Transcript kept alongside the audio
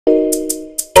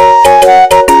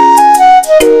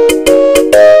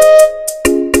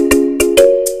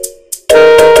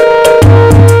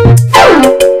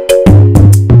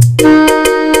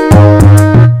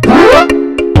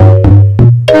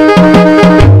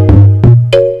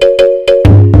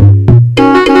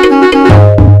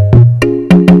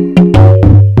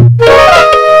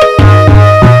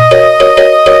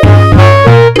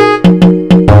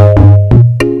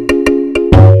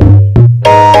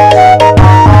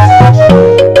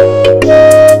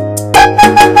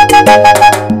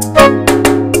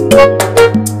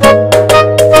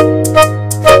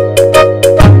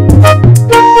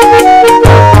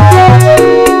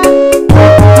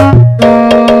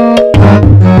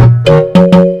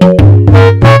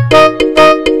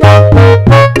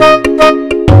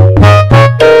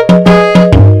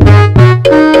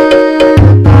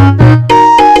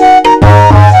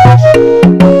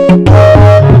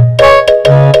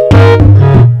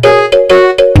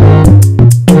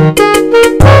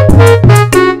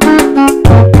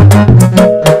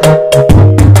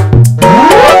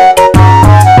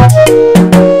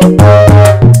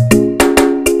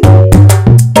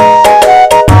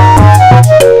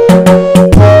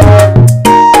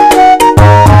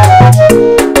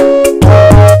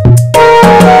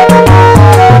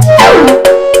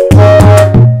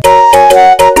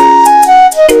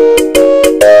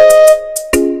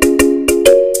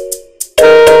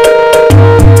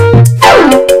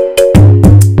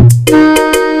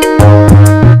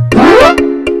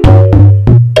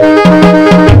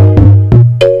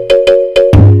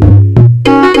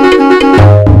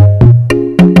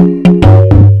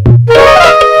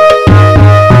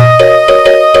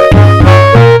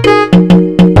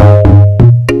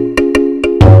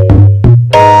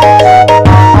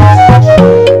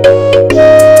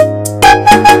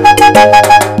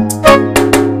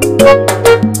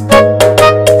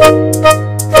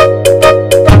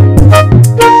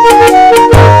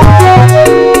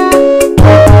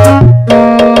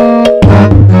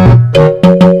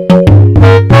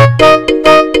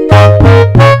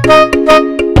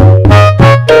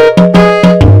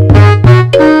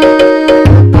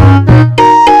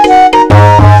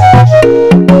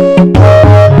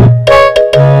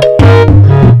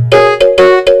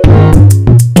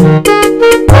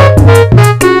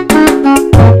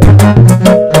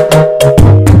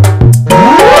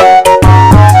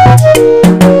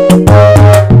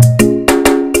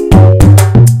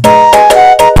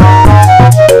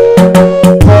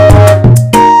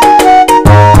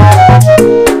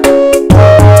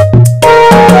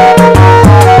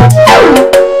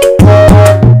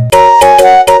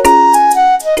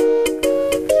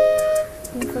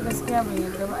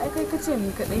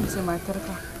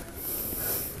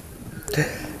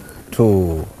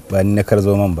to ba ni na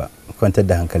karzo man ba, kwantar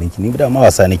da hankalinki, ni da ma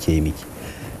wasa nake yi miki.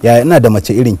 Ya ina da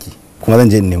mace irinki kuma zan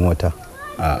je in nemi wata.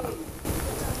 A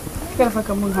karfa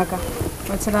ka mun haka,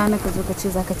 wace rana ka zo ka ce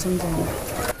zaka canja ni.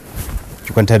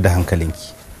 Ki kwantar da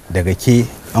hankalinki, daga ke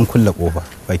an kulle kofa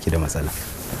baki da matsala.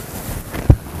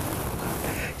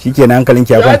 Shikenan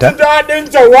hankalinki ya kwanta? Dadin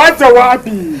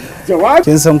jawabi.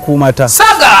 Kin san ku mata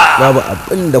saga babu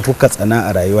abin da kuka tsana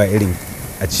a rayuwa irin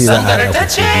a ce za a haɗa ku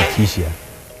ce kishiya.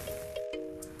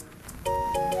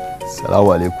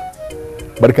 Assalamu alaikum.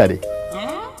 Barka dai.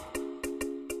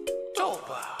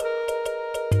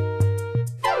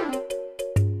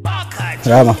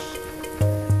 Rama.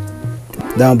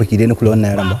 Dama baki daina kula wannan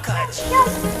yaran ba.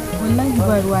 Wallahi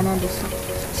ba ruwana da shi.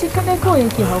 Shi kadai kawai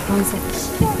yake haukansa.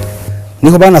 Ni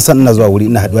ko bana son ina zuwa wuri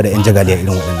ina haduwa da yan jagaliya irin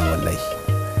waɗannan wallahi.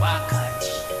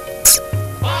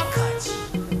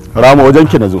 Rama wajen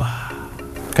ki nazo.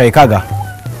 Kai kaga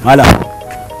malam.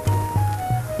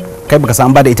 Kai baka san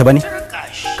an bada ita bane?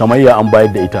 Kamar ya an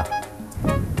bayar da ita.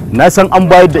 Na san an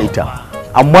bayar da ita.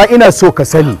 Amma ina so ka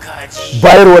sani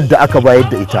bayarwar da aka bayar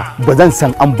da ita ba zan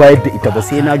san an bayar da ita ba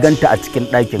sai na ganta a cikin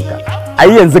ɗakinka. Ai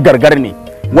yanzu gargar ne.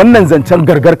 Wannan zancen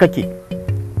gargar kake.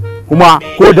 Kuma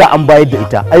ko da an bayar da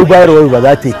ita ai bayarwar ba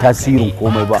za ta yi tasirin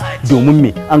komai ba domin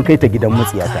me an kai ta gidan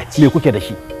matsiyata. Me kuke da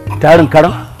shi? Tarin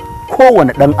karan?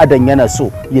 Kowane ɗan adam yana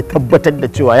so ya tabbatar da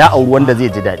cewa ya auri wanda zai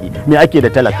ji daɗi. Me ake da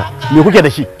talaka? Me kuke da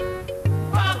shi?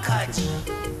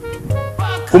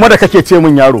 Kuma da kake ce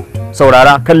min yaro,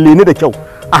 saurara kalle ni da kyau,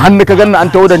 a hannu ka ganna an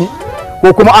taho da ni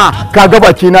ko kuma a ka ga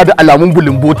baki na da alamun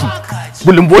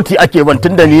bulumboti ake ban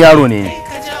tunda ni yaro ne.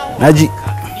 Naji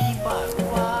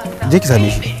je ki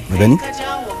same shi mu gani.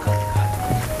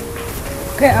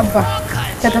 Kai abba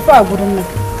ka tafi a gurin nan.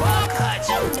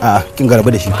 A'a kin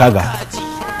garba da shi kaga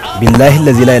billahi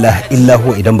allazi la ilaha illa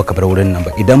huwa idan baka bar wurin nan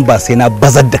ba idan ba sai na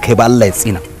bazar da kai ba Allah ya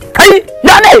tsina. Kai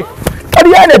ya ne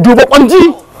ƙarya ne, duba kwanji,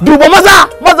 duba maza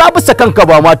bisa kanka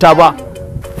ba mata ba.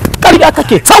 Ƙarya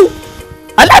kake tau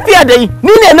a lafiya dai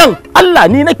ni ne nan Allah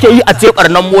ni nake yi a ce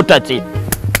nan mota ce.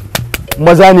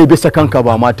 Maza ne bisa kanka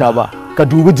ba mata ba. Ka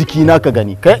dubi jikina ka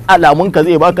gani kai alamun ka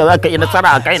zai baka zaka yi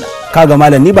nasara a kaina. Kaga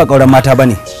malam ni ba kauran mata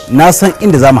bane, na san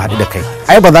inda za mu haɗu da kai.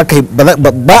 Ai ba za ka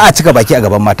ba a cika baki a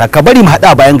gaban mata, ka bari mu haɗu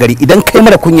a bayan gari idan kai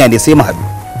mara kunya ne sai mu haɗu.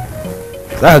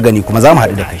 Za ka gani kuma za mu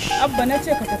haɗu da kai. Abba na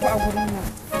ce ka tafi a gurin nan.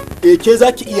 Ke za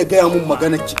ki iya gaya mun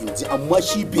magana ki inji amma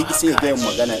shi bai isa ya gaya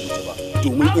magana inji ba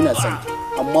domin ina son ki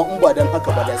amma in ba dan haka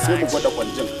ba da sai mu gwada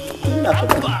kwanjin ina ka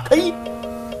gani kai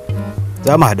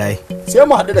za mu haɗu ai sai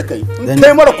mu haɗu da kai in kai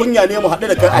mara kunya ne mu haɗu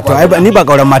da kai a to ai ni ba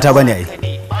kauran mata bane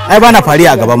ai ba na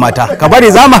fariya a gaban mata, ka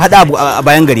bari za mu haɗu a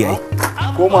bayan gari ai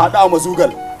ko mu haɗu a mazugal.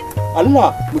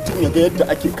 Allah mutum ya ga yadda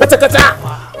ake kata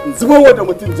in zuba wa da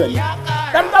mutum jani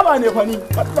dan daba ne fa ni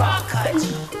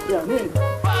ya ne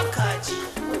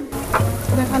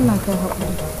Dan Allah ka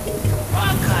haƙuri.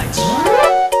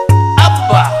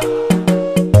 Abba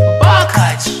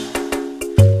bakaji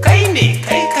kai ne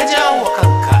kai ka jawo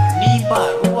kanka ni ba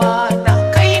ruwa na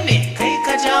kai ne kai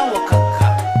ka jawo kanka.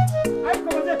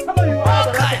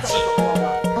 Bakaji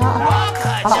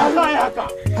Allah ya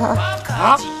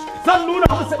haka zan nuna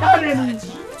musu ɗane ni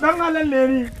dan halalle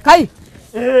ni. Kai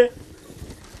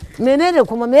menene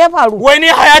kuma me ya faru? Wai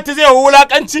ni Hayati zai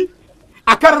wulakanci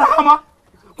akan Rahama?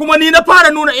 Kuma ni na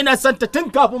fara nuna ina santa tun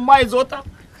kafin ma ya zo ta.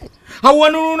 Har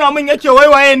wani nuna min yake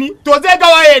waiwaye ni, to zai ga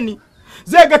waye ni.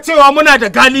 Zai ga cewa muna da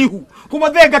galihu,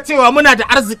 kuma zai ga cewa muna da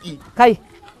arziki. Kai,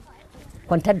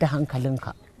 kwantar da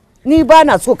hankalinka. Ni ba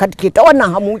na so ka ke ta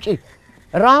wannan hamuke.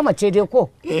 Rahama ce dai ko?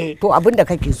 To abin da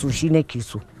kake so shi nake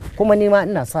so. Kuma ni ma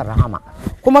ina son Rahama.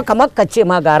 Kuma kamar ka ce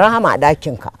ma ga Rahama a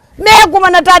ɗakinka. Me kuma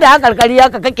na tada hakarkari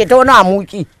haka kake ta wani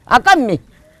hamuki? Akan me?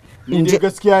 Ni dai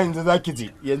gaskiya yanzu zaki je,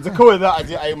 yanzu kawai za a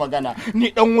je a yi magana.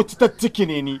 Ni dan wutar ciki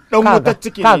ne ni, dan wutar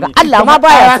ciki ne ni. Allah ma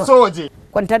baya so waje.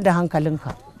 Kwantar da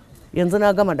hankalinka. Yanzu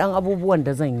na gama dan abubuwan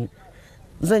da zan yi.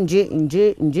 Zan je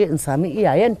in sami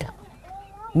iyayenta.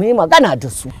 Mu yi magana da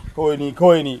su. Kawai ni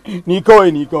kawai ne.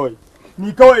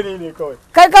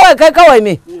 Kai kawai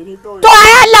me? To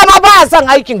ai Allah ma baya son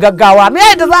aikin gaggawa. Me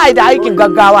yadda za a yi da aikin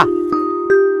gaggawa?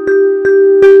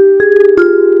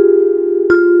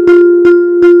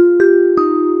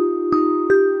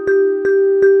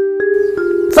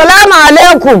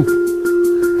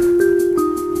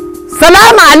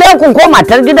 Salamu alaikum ko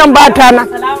matar gidan bata na.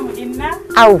 Salamu inna.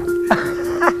 Au.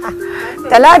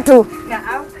 Talatu.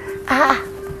 Na'am.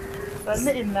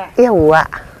 Sannu inna. Yawwa.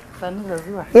 Sannu da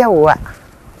zuwa. Yawwa.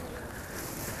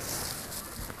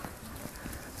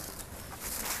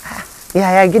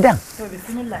 Yaya gidan? To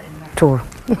bismillah inna. To.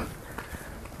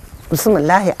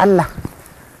 Bismillah Allah.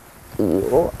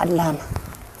 Yo Allah na.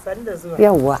 Sannu da zuwa.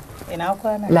 Yawwa. Ina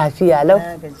kwana? Lafiya lau.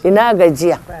 Ina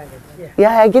gajiya.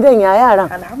 Yaya gidan ya yaran?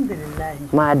 Alhamdulillah.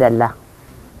 Madalla.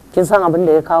 Kin san abin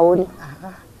da ya kawo ni?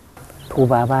 To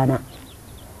babana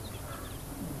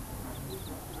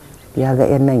ya ga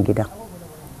 'yan nan gidan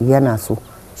yana so,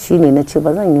 shine na ce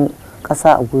ba zan yi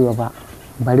ƙasa a gwiwa ba,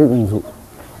 bari in zo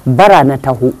bara na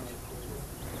taho,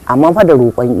 amma fa da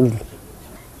roƙon iri.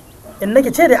 In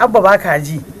nake ce da abba ba ka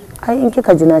ji. Ai in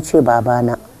kika ji na ce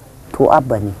babana to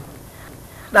abba ne.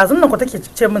 Ɗazun nan ku take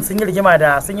ce min sun yi rigima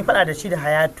da sun yi faɗa da shi da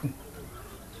Hayatu.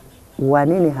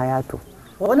 Wane ne Hayatu?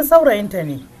 Wani saurayinta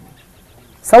ne.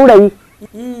 Saurayi?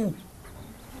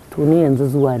 To ni yanzu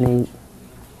zuwa na yi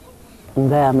in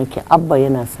gaya miki abba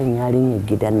yana son yarinyar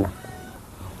gidan nan,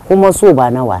 kuma so ba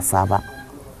na wasa ba.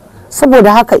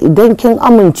 Saboda haka idan kin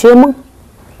amince min,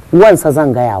 wansa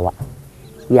zan gayawa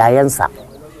yayansa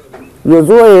ya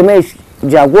zo ya mai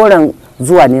jagoran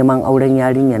zuwa neman auren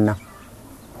yarinyar nan.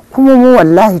 Kuma mu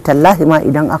wallahi tallahi ma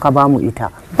idan aka ba mu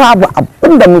ita babu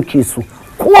abin da muke so,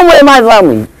 kuma mai ma za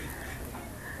mu yi,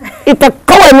 ita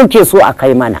kawai muke so a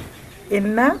kai mana.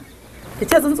 Inna ki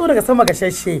ce tsuntsu daga sama ga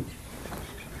shashe.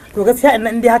 To gaskiya inna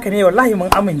in dai haka ne wallahi mun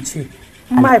amince.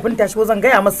 Mahaifinta shi zan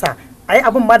gaya masa ayi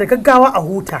abin ma da gaggawa a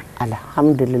huta.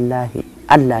 Alhamdulillahi,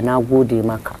 Allah na gode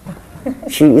maka.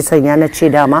 Shi isan ya na ce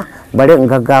dama bari in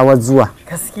gaggawa zuwa.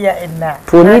 Gaskiya inna.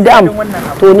 To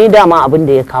ni dama abin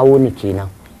da ya kawo ni kenan.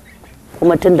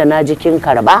 Kuma tunda na ji kin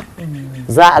karba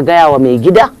za a gaya wa mai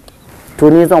gida, to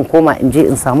ni zan koma in je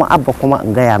in samu abba kuma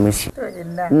in gaya mishi.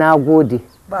 Na gode.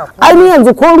 Ai ni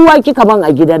yanzu ko ruwa kika ban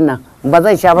a gidan nan ba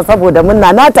zan sha ba saboda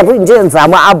munna na tafi in je in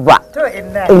samu abba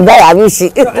in gaya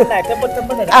mishi.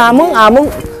 Amin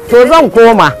amin, to zan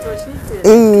koma.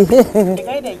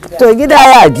 To gida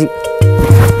ya ji.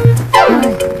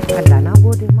 Allah na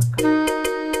gode maka.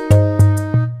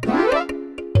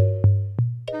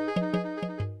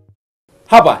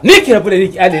 Haba, ni ki rabu da ni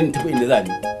ki alin tafi inda za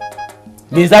ni.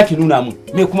 Me za ki nuna min?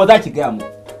 Me kuma za ki gaya min?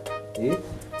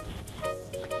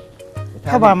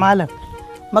 Haba malam,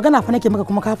 magana fa nake maka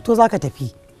kuma ka fito zaka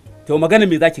tafi. To magana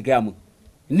me za ki gaya min?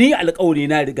 Ni alƙawari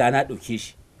na riga na ɗauke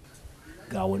shi.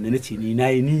 Ga wanda na ce ni na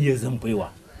yi niyyar zan baiwa.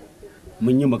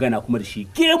 Mun yi magana kuma da shi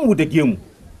gemu da gemu.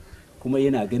 Kuma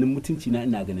yana ganin mutunci na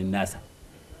ina ganin nasa.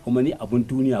 Kuma ni abun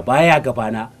duniya baya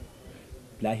gabana.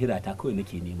 Lahira ta kawai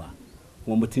nake nema.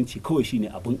 Kuma mutunci kawai shine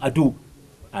abun ado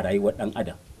a rayuwar ɗan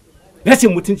adam.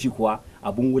 Rashin mutunci kuwa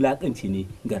abun wulakanci ne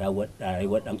ga rayuwar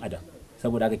ɗan adam.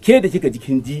 Saboda haka ke da kika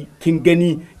ji kin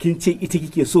gani kin ce ita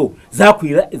kike so za ku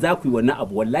yi wannan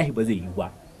abu, wallahi ba zai yi ba.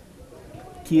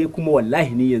 Ke kuma wallahi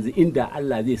ni yanzu inda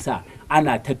Allah zai sa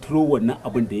ana tattaro wannan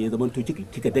abin da ya zama to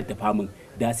kika daddafa min,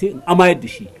 da sai in amayar da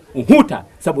shi in huta,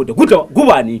 saboda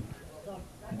guba ne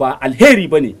ba alheri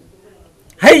bane.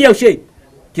 Har yaushe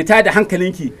ki tada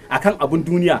hankalinki akan abin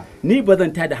duniya, ni ba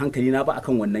zan tada hankalina ba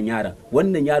akan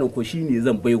wannan yaron ko shine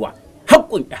zan baiwa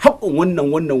haƙƙin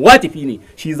wannan watifi ne,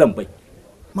 shi zan bai.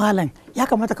 Malam, ya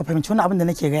kamata ka fahimci wani abin da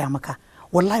nake gaya maka.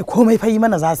 Wallahi komai fa yi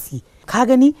mana za su yi. Ka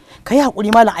gani? Ka yi haƙuri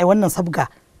malam, ai wannan sabga.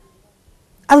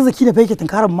 Arziki da fake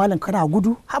tunkarar malam kana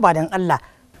gudu, haba dan Allah.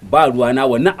 Ba ruwana,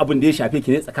 wannan abin da ya shafe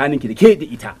ki ne tsakaninki da ke da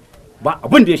ita. Ba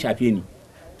abin da ya shafe ni.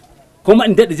 Kuma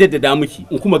in daɗa jaddada miki,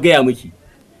 in kuma gaya miki.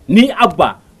 Ni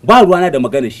abba ba ruwana da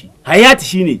magana shi. Hayati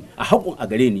shine a haƙun a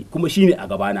gare ni, kuma shine a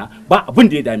gabana. Ba abin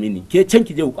da ya dame ni. Ke can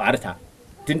ki je ku ƙarata.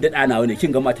 Tun da ɗana wani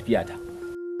kin gama tafiyata.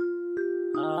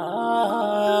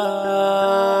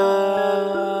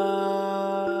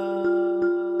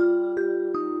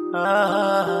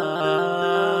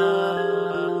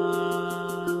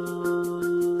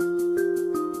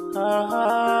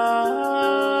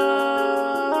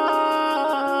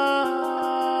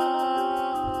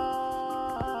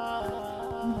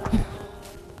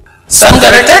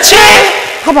 Sangartace.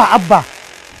 Haba abba.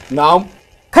 Na'am.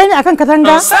 Kai ne akan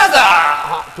katanga? Saga.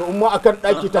 To umma akan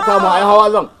ɗaki ta kama ai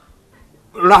hawa zan.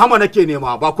 Rahama nake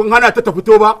nema, ba kun hana ta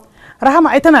fito ba? Rahama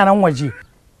ai tana nan waje.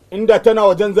 Inda tana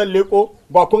wajen zan leko,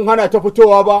 ba kun hana ta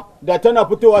fitowa ba? Da tana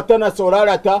fitowa tana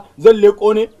saurara ta zan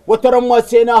leko ne, wata ran ma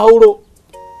sai na hauro.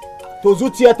 To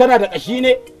zuciya tana da ƙashi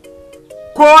ne?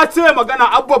 Kowa ce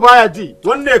magana abba baya ji,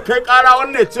 wanne kai ƙara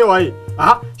wanne ce waye.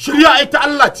 Shirya ai ta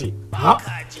Allah ce.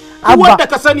 Wanda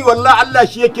ka sani wallahi Allah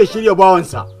shi yake shirya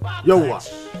bawansa. Yawwa.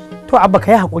 To abba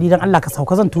kai hakuri dan Allah ka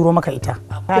sauka, zan turo maka ita.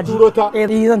 Ka turo ta?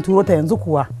 Zan turo ta yanzu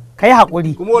kuwa. Kai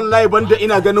hakuri. Kuma wallahi banda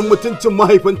ina ganin mutuncin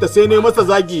mahaifinta sai ne masa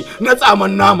zagi na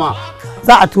tsaman nama.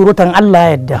 Za a turo ta in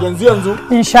Allah yadda. Yanzu.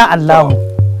 Insha Allah.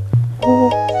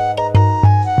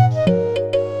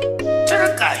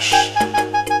 Turkash.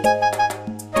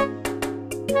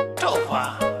 Tofa.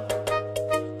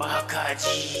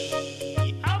 Bakaji.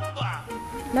 Abba.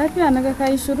 Lafiya naga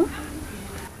kai shiru?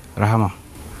 Rahama.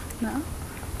 Na'am.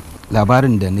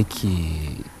 Labarin da nake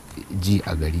ji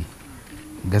a gari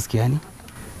gaskiya ne?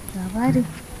 Labari?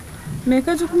 Me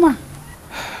ka ji kuma?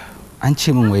 An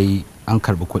ce min wai an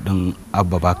karbi kuɗin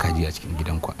Abba baka ji a cikin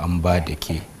gidanku an ba da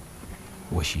ke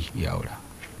washi ya aura.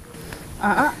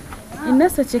 A'a,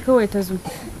 innarsa ce kawai ta zo.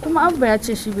 Kuma Abba ya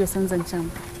ce shi bai san zancen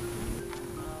ba.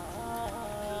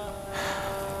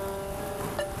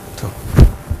 To,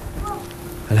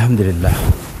 alhamdulillah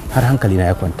har hankali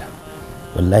na ya kwanta.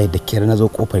 Wallahi da kyar na zo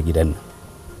kofar gidan nan.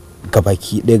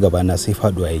 Gabaki ɗaya gabana sai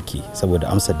faduwa yake saboda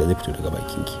amsar da zai fito daga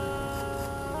bakinki.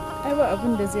 Ai ba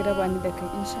abin da zai raba ni da kai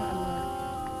insha Allah.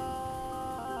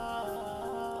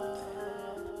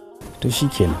 To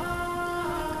shikenan.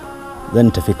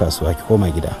 Zan tafi kasuwa ki koma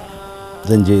gida.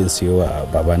 Zan je in siyo wa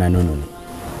babana nono ne.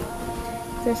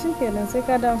 To shikenan sai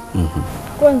ka dawo.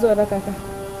 Ko in zo raka ka?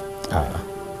 A'a.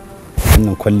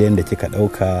 Wannan kwalliyar da kika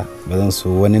dauka ba zan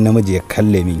so wani namiji ya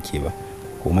kalle min ke ba.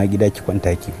 Koma gida ki kwanta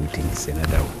ki hutun sai na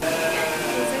dawo.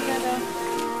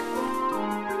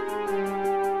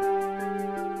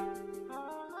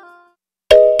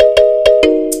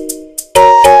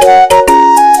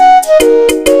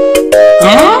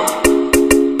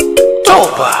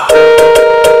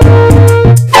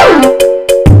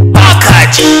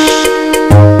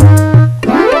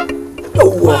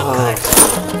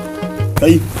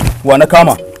 Wa na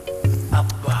kama?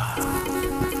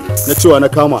 Na cewa na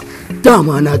kama.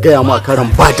 Dama na gaya ma karan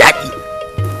ba daɗi.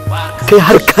 Kai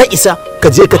har ka isa ka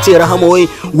je ka ce Rahama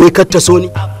wai kar ta so ni.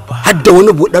 Har da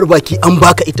wani buɗar baki an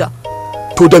baka ita.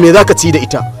 To da me za ka ci da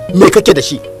ita? Me kake da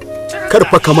shi? Kar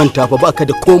fa ka manta fa baka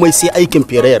da komai sai aikin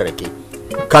ferayar rake.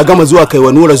 Ka gama zuwa kai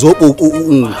wa Nura zoɓo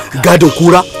gadin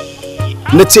kura?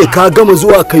 Na ce ka gama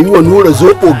zuwa kai wa Nura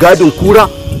zoɓo gadin kura?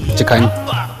 Cika ni.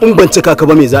 In ban cika ka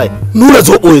ba me za a yi? Nura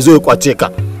zoɓo ya zo ya kwace ka.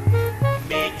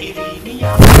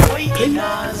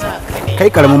 Kai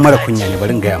karamin mara kunya ne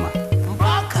barin gaya ma.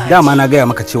 Dama na gaya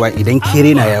maka cewa idan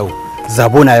kere na yawo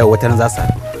zabo na yawo wata za su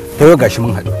haɗu. Ta yau gashi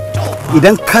mun haɗu.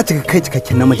 Idan ka cika kai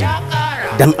cikakken namiji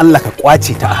dan Allah ka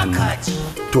kwace ta a hannu.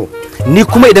 To ni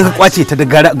kuma idan ka kwace ta da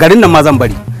garin nan ma zan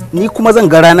bari. Ni kuma zan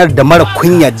ga ranar da mara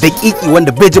kunya daƙiƙi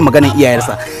wanda bai jin maganar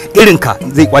iyayensa irin ka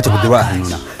zai kwace budurwa a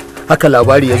hannuna. Haka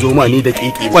labari ya zo ma ni da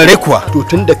kiki kware kuwa. To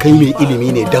tun da kai mai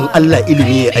ilimi ne dan Allah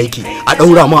ilimi ya aiki a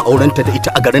daura ma aurenta da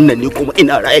ita a garin nan ne kuma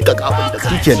ina raye ka abin da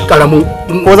kake karamin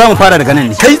ko za mu fara daga nan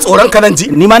ne? Kai tsoron ka nan ji?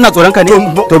 Ni ma ina tsoron ka ne.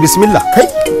 To bismillah. Kai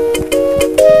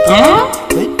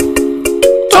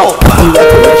to Allah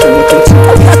ka bashi mutunci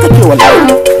Allah kake wallahi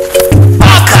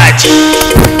bakaji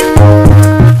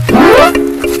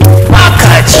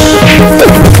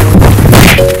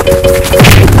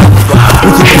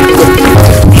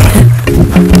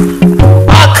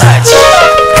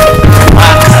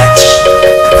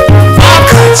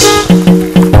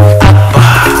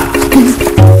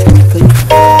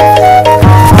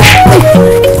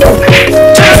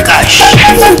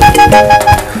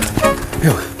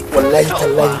wallahi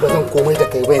tallahi ba zan komai da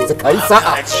kai ba yanzu kai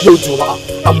sa'a yau juma'a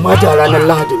amma da ranar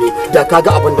lahadi ne da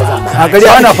kaga abin da zan a gari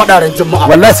ana faɗa ran juma'a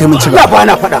wallahi sai mun ci Allah ba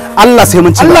na faɗa Allah sai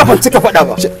mun ci Allah ban cika faɗa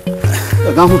ba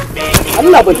ga mu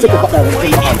Allah ban cika faɗa ran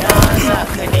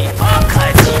juma'a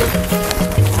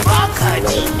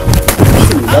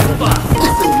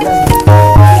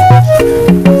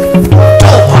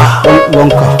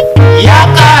wanka ya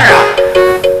ƙara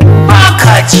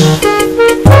bakaji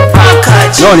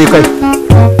nawa ne kai?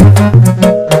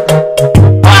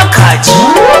 bakaji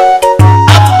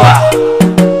abba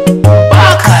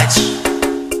bakaji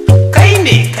kai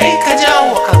ne kai ka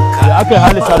jawo kanka da aka yi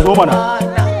halisa zo mana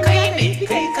kai ne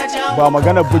kai ka jawo ba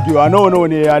magana bugewa nawa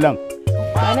ne yalan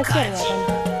Ba na siyarwa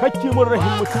ba. kakki mun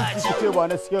rahin mutunci ki ce ba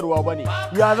na siyarwa bane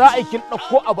ya za a kin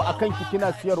dauko abu akan ki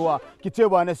kina siyarwa ki ce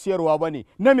ba na siyarwa bane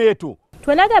na me to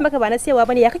to na ga maka ba na siyarwa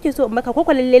bane ya kake so in maka ko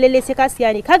lalle sai ka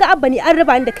siya ne kaga abba ni an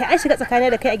raba ni da kai an shiga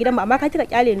tsakanin da kai a gidan mu amma ka kika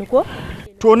kyale ni ko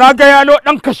to na ga yalo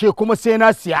dan kashe kuma sai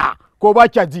na siya ko ba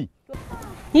kya ji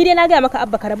ni dai na ga maka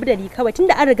abba ka rabu da ni kawai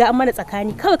tunda an riga an mana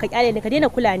tsakani kawai ka kyale ni ka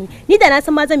daina kula ni da na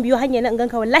san ma zan biyo hanya nan in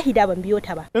ganka wallahi da ban biyo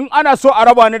ta ba in ana so a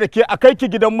raba ni da ke a kai ki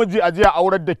gidan miji a je a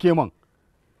aurar da ke man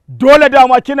dole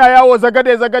dama kina yawo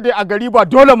zagade a gari ba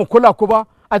dole mu kula ku ba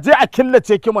a je a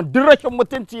killace ki man duk rashin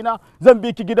mutunci na zan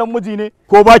bi ki gidan miji ne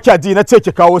ko ba kya ji na ce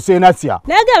ki kawo sai na siya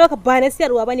na ga maka ba na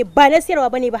siyarwa bane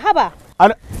ba haba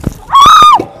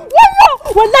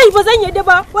wallahi ba zan yadda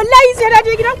ba wallahi sai na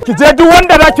je gidan ki je duk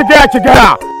wanda za ki gaya ki gaya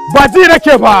ba ji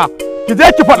nake ba ki je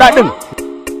ki faɗa din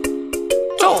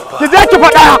ki je ki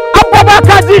faɗa abba ba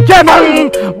ka ji kenan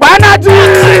ba na ji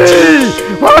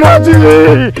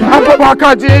abba ba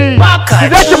ka ji ki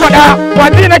je ki faɗa ba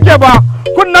ji nake ba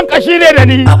kunnan kashi ne da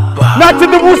ni na ci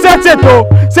dubu sai ceto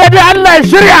sai dai Allah ya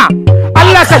shirya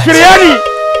Allah ka shirye ni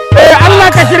Allah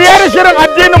ka shirye ni shirin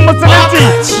addinin musulunci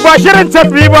ba shirin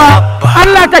tafi ba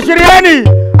Allah ka shirye ni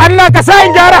Allah ka sa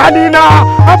in gyara halina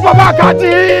abba ba ka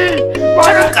ji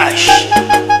kashi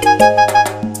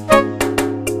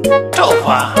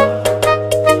tofa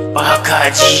ba ka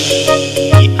ji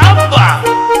abba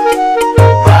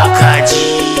ba ka ji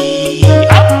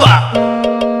abba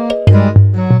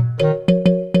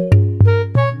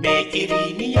me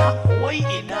iriniya wai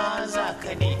ina za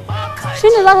ka ne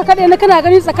shine zaka kade na kana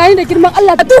gani tsakani da girman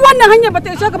Allah duk wannan hanya bata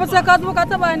ishe ka ba sai ka zo ka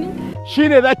taba ni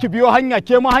shine zaki biyo hanya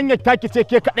ke ma hanyar taki ce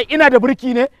ke kadai ina da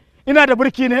burki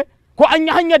ne ko an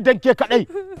yi hanyar dan ke kadai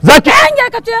zaki hanyar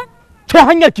ka ce ke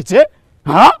hanyar ki ce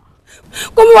ha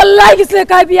kuma wallahi sai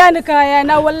ka biya ni kaya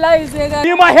na wallahi sai ga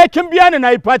ni ma hekin biya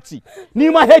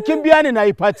ni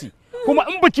nayi fati kuma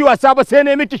in biki wasa ba sai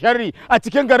ne miki sharri a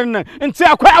cikin garin nan in ce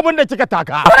akwai abin da kika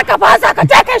taka ka fasa ka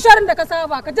je kai sharrin da ka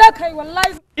saba ka je kai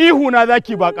wallahi ihu na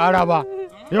zaki ba ƙara ba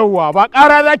yawwa ba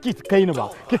ƙara zaki kai ni ba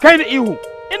ki kai ni ihu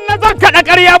in na zan kaɗa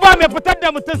ƙarya ba mai fitar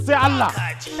da mutum sai Allah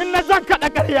in na zan kaɗa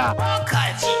ƙarya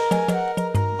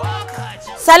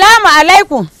salamu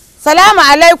alaikum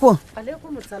alaikum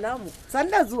salamu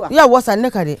sannan zuwa yawwa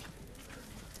sannu kare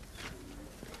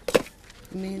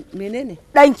menene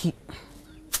ɗanki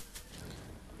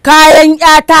kayan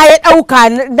ƴata ya ɗauka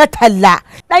na talla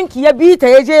ɗanki ya bi ta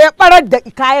ya je ya ɓarar da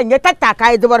kayan ya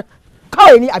tattaka ya zubar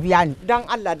kawai ni a biya ni dan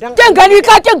Allah dan kin gani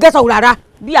ka kin ga saurara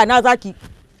biya na zaki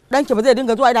ɗanki ba zai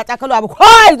dinga zuwa ina tsakalo ba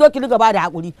kai zo ki dinga ba da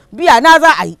hakuri biya na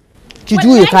za a yi ki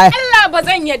juye kaya Allah ba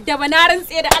zan yadda ba na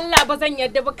rantse da Allah ba zan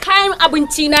yadda ba kayan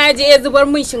abinci na je ya zubar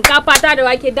min shinkafa ta da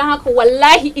wake dan haka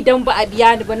wallahi idan ba a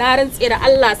biya ni ba na rantse da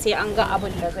Allah sai an ga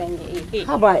abin da zan yi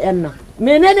haba yan nan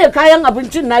menene kayan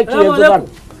abincin naki ya zubar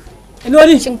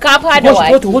inoni shinkafa da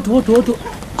wake hoto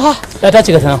ya ta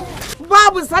cika sana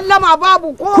babu sallama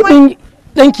babu komai kudin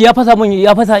danki ya fasa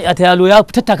a ta yalo ya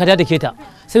tattaka da ke ta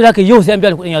sai da yau sai an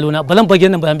biya kudin yalo na balan bage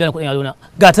nan ba an biya kudin yalo na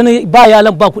ga ta ba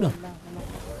yalan ba kudin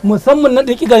musamman na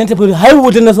dinki ganin tafi haihu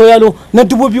na so yalo na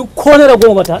 2000 ko na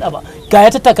 10 ba ta hada ba ga ya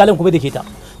tattaka lan kuma da ke ta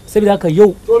saboda haka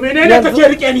yau to menene kake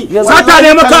rike ni sata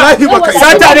ne maka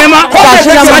sata ne ma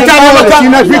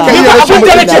na fi kai ya rashin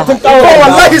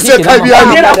wallahi sai ka biya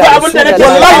ni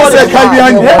wallahi sai ka biya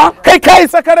ni kai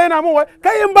sakare na mun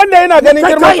kai in banda yana ganin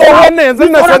girman tsohon nan yanzu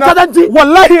na sana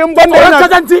wallahi in banda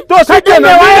yana to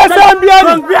shikenan ya sai an biya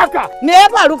ni me ya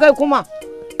faru kai kuma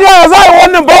ya za a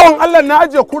wannan bawan Allah na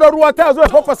ajiye kurar ruwa ta zo ya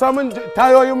fafasa min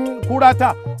tayoyin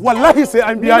kurata wallahi sai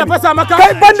an biya ni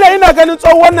kai banda ina ganin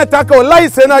tsohon nan taka wallahi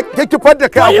sai na kikifar da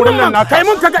kai a gurin nan na kai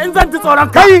mun kaga in zan ji tsoron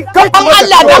kai dan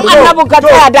Allah dan annabi ka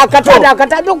tsaya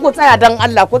dakata duk ku tsaya dan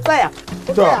Allah ku tsaya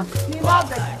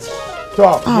to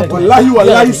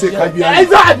wallahi sai ka biya ai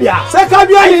za a biya sai ka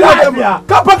biya ni na biya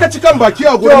ka faka cikan baki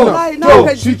a gurin nan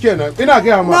to shikenan ina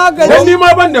ga ma dan ni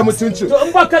ma ban da mutunci to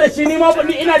in baka da shi ni ma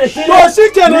ina da shi to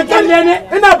shikenan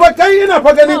ina ba kai ina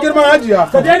fa ganin girman hajiya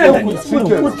ka daina da ni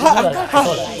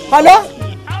halo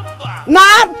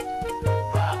na'am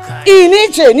ni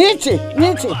ce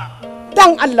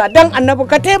dan Allah dan annabi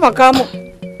ka taimaka mu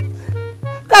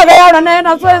kaga yaron na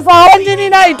yana so ya sa hawan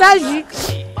jini na ya tashi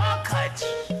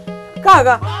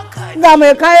kaga ga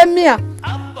mai kayan miya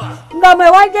ga mai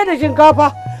wake da shinkafa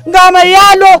ga mai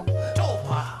yalo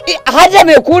hajja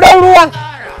mai kuran ruwa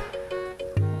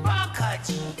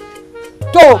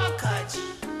to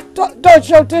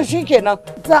shikenan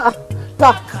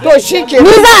to shikenan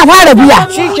ni za a fara biya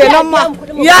shikenan ma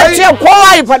ya ce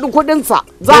kowa ya faɗi kuɗinsa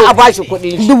za a bashi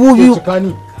kuɗi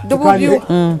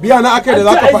 2000 biya na akai da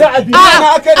zaka faɗa biya na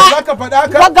akai da zaka faɗa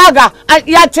ka gaga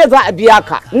ya ce za a biya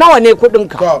ka nawa ne kuɗin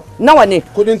ka nawa ne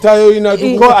kuɗin tayoyi na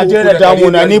 2000 ko a jera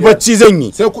damuna ni bacci zan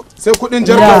yi sai kuɗin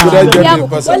jarka guda 5 ne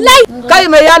fasa kai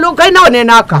mai yalo kai nawa ne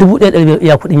naka 1500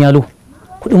 iya kuɗin yalo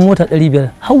kuɗin mota 500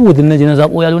 hawo din naje na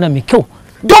zabo yalo na mai kyau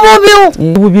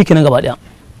 2000 kenan gaba daya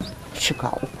shika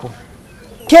uku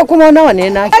ke kuma nawa ne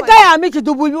naki kai gaya miki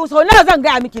 2000 sau nawa zan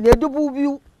gaya miki ne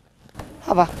 2000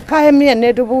 haba kayan miyan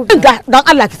ne 2000 dan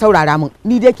Allah ki saurara min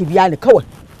ni dai ki biya ni kawai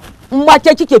in ba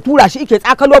ke kike tura shi ike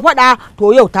tsakalo fada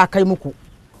to yau ta kai muku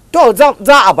to za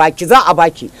a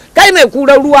baki kai mai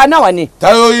kuran ruwa nawa ne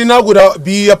tayoyi na guda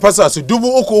 2 ya fasa su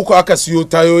 3000 aka siyo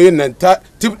tayoyin nan ta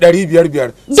tip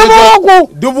 500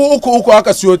 3,000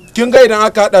 aka siyo kin ga idan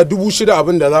aka hada 6,000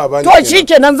 abin da za a bani to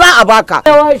shikenan za a baka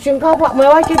shinkafa mai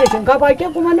wake da shinkafa ke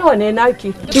kuma nawa ne naki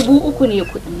 3,000 ne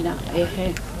kuɗi na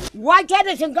wake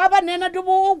da shinkafa ne na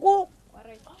 3,000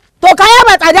 To kaya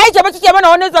ba tsada yake ba kike mana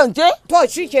wani zance? To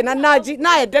shikenan naji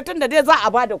na yadda tunda dai za a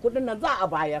bada kuɗin nan za a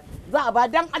bayar. Za a ba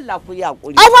dan Allah ku yi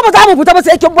hakuri. Ai fa ba za mu fita ba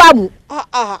sai kin ba mu.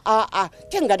 A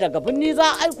kin ga daga binni za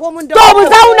a aiko mun da. To mu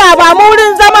zauna ba mu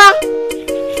wurin zama.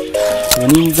 To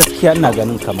ni gaskiya ina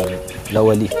ganin kamar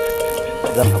Lawali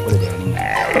zan haƙura da yarinya.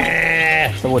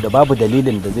 Saboda babu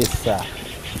dalilin da zai sa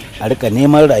a rika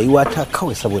neman rayuwa ta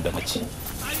kawai saboda mace.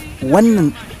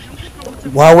 Wannan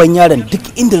wawan yaron duk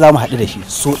inda za mu haɗu da shi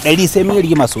so 100 sai mun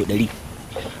rigima so 100.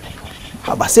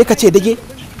 Ba sai ka ce dage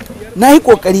na yi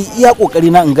kokari iya kokari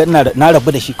na in ga na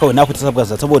rabu da shi kawai na fita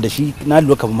saboda shi na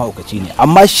lura kamar mahaukaci ne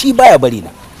amma shi baya bari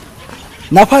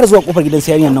na fara zuwa kofar gidan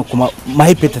sayariyan nan kuma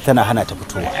mahaifiyarta tana hana ta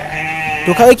fitowa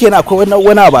to kaga kenan akwai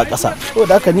wani abu a ƙasa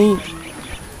saboda haka ni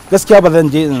gaskiya ba zan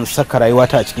je in saka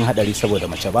rayuwata a cikin hadari saboda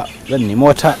mace ba zan nemi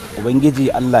wata ubangiji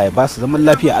Allah ya ba su zaman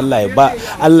lafiya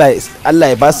Allah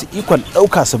ya ba su ikon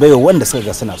dauka su baiwa wanda suka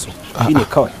ga suna so shine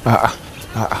kawai a'a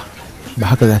ba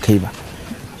haka za ka yi ba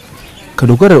ka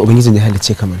dogara da ubangijin ya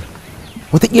halice ka mana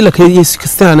wataƙila kai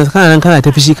kana ta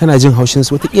fishi kana jin haushin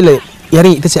su wataƙila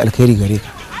yarin ita ce alkhairi gare ka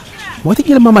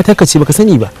wataƙila ma matar ka ce baka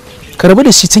sani ba ka rabu da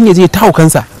shi tun ya je ta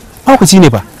haukansa haukaci ne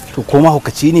ba to ko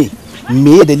mahaukaci ne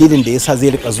me dalilin da yasa zai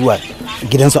rika zuwa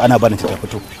gidansu ana barin ta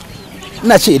fito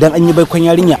ina ce idan an yi baikon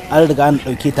yarinya an riga an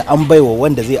dauke ta an baiwa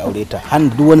wanda zai aure ta han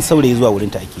duk wani saurayi zuwa wurin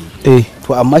ta ake yi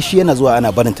to amma shi yana zuwa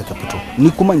ana barin ta fito ni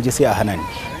kuma in je sai a hana ni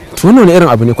to wannan irin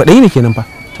abu ne kwaɗayi ne kenan fa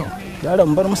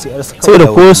yaron bar musu yarsa kawai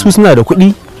saboda ko su suna da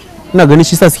kuɗi ina ganin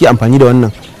shi sa suke amfani da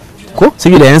wannan ko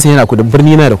saboda yayansa yana kuɗi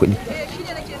birni yana da kuɗi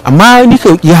amma ni ka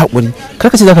yi haƙuri kar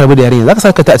ka ce zaka rabu da yarinya zaka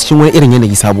saka ta a cikin wani irin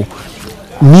yanayi sabo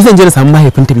ni zan je na samu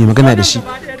mahaifinta mai magana da shi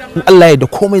in Allah ya yarda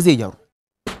komai zai gyaru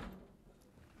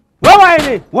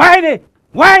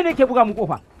waye ne ke buga mu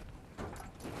kofa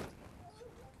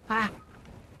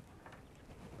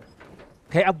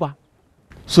kai abba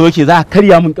so yake za ka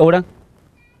karya min kauran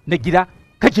na gida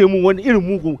kake mun wani irin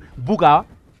mugun bugawa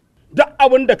duk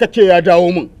abin da kake ya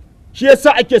dawo min shi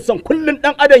yasa ake son kullun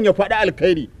dan adam ya faɗi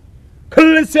alkhairi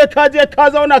kullun sai ka je ka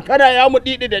zauna kana ya mu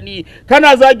didi da ni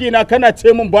kana zagi na kana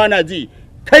ce min bana ji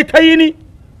kai ni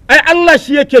ai Allah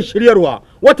shi yake shiryarwa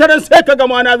wata ran sai ka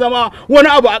gama na zama wani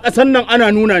abu a ƙasan nan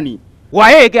ana nuna ni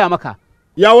waye ya gaya maka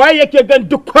ya waye yake gan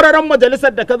duk kwararren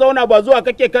majalisar da ka zauna ba zuwa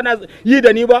kake kana yi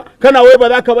da ni ba kana wai ba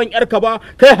za ka ban yarka ba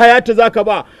kai hayati za ka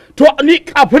ba to ni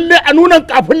kafulle a nunan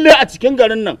kafulle a cikin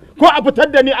garin nan ko a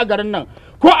fitar da ni a garin nan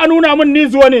ko a nuna min ni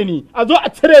zuwa ne ni a zo a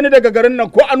cire ni daga garin nan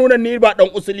ko a nuna ni ba dan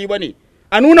usuli bane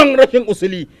a nunan rashin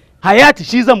usuli hayati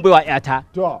shi zan baiwa yata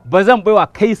ba zan baiwa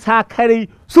kai sakarai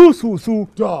su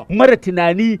mara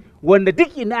tunani wanda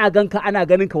duk ina a ganka ana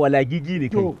ganin ka walagigi ne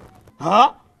kai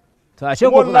ha to ashe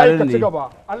ko kuɗaɗen ne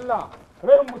Allah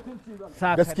rayin mutunci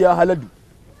zan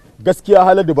gaskiya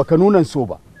haladu baka nunan so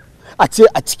ba a ce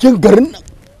a cikin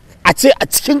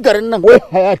garin nan wai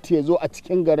hayati ya zo a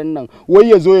cikin garin nan wai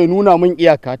ya zo ya nuna min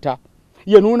iyakata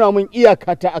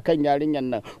akan yarinyan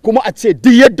nan kuma a ce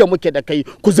duk yadda muke da kai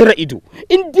ku zura ido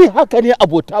in dai haka ne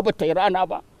abota ba ta yi rana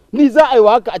ba ni za a yi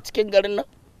wa haka a cikin garin nan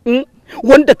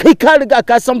wanda kai ka riga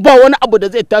ka san ba wani abu da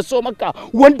zai taso maka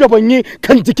wanda ban yi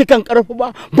kan jiki kan karfi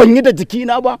ba ban yi da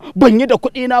jikina ba ban yi da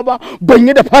kuɗina ba ban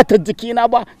yi da fatar jikina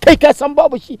ba kai ka san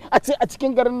babu shi a ce a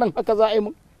cikin garin nan haka za a yi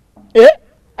mun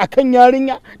akan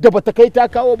yarinya da bata kai ta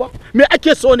kawo ba me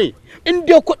ake so ne in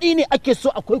dai kuɗi ne ake so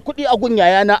akwai kuɗi a gun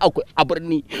yayana a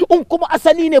birni in kuma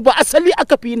asali ne ba asali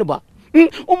aka fi ni ba in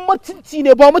mutunci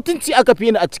ne ba mutunci aka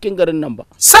fi ni a cikin garin nan ba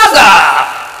saga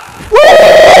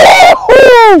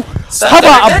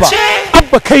haba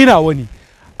abba kai na wani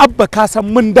abba ka san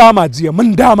mun dama jiya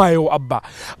mun dama yau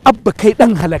abba kai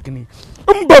dan halak ne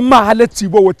in ban ma halacci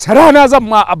ba wacce rana zan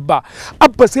ma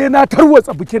abba sai na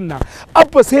tarwatsa bikin nan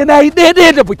abba sai na yi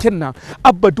daidai da bikin nan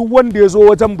abba duk wanda ya zo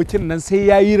wajen bikin nan sai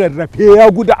ya yi rarrafe ya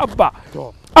guda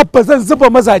abba zan zuba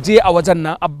mazaje a wajen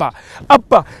nan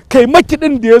abba kai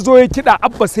makiɗin da ya zo ya kiɗa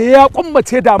abba sai ya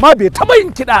kummace da ma bai taɓa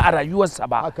yin kiɗa a rayuwarsa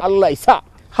ba Allah ya sa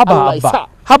haba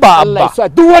abba Allah ya sa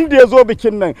duk wanda ya zo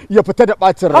bikin nan ya fita da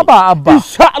bacin rai haba abba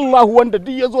insha Allah wanda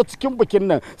duk ya zo cikin bikin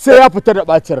nan sai ya fita da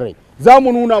bacin rai za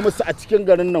mu nuna musu a cikin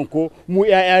garin nan ko mu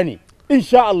yaya ne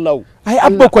insha Allah ai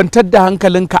abba kwantar da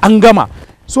hankalinka an gama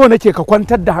so nake ka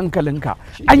kwantar da hankalinka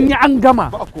an yi an gama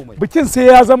bikin sai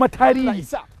ya zama tarihi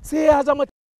sai ya zama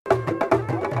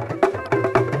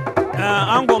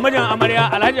ango mijin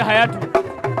amarya Alhaji Hayatu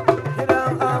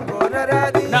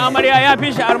na amarya ya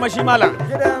fi shi armashi malam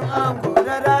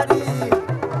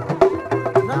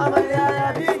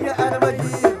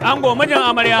ango mijin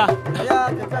amarya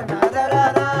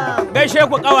gaishe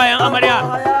ku kawayen amarya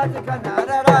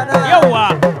yauwa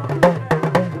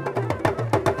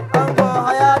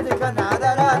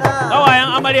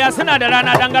suna da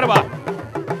rana dan garba.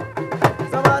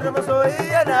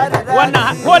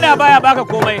 Wannan ko da baya baka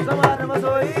komai.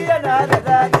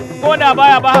 Ko da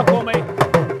baya baka komai.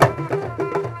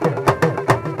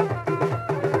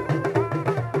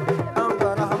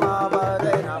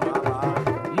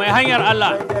 Mai hanyar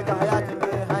Allah.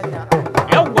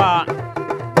 Yawwa.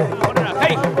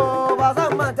 Kai.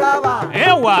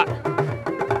 Yawwa.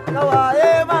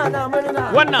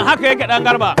 Wannan haka yake dan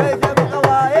garba.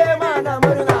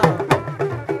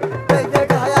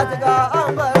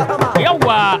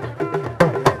 Yawwa.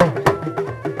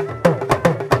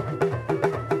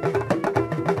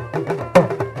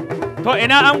 To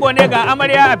ina ango ne ga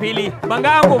amarya a fili, ban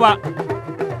ga ango ba.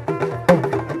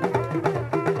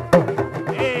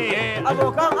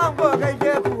 Abokan ango kai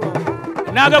ke ku.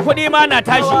 Na ga kuɗi ma na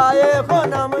tashi.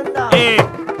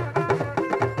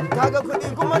 Kaga kuɗi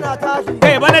kuma na tashi.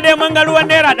 Kai bana dai mun ga ruwan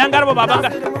naira dan garba baban ga.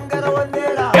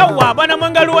 Yawwa bana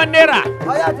mun ga ruwan naira.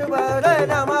 Hayatu bare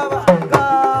na ma ba ga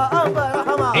an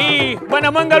barahama. Bana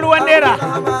mun ga ruwan naira.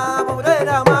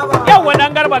 Yawwa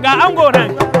dan garba ga ango nan.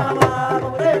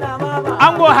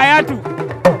 Ango Hayatu.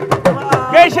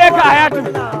 Gaishe ka Hayatu.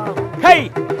 Kai.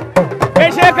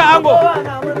 Gaishe ka ango.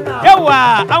 Yawwa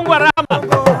ango Rama.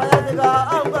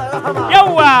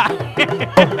 Yawwa.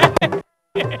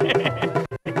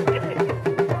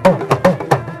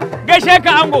 Gaishe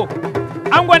ka ango.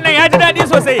 Angon nan ya ji daɗi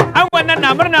sosai. Angon nan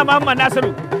na murna Muhammad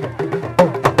Nasiru.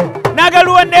 Na ga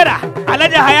ruwan naira.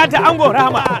 Alhaji Hayatu ango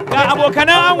Rahama. Ga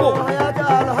abokanan ango.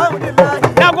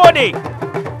 Na gode.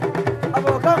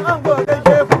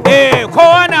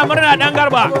 Kowa na murna dan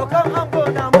garba.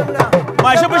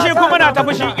 Mashi fushi kuma na ta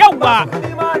fushi. Yawwa.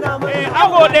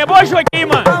 Ango ɗebo shoki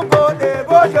man.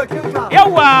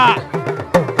 Yawwa.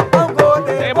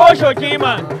 Ɗebo shoki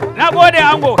man. Na gode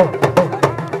ango.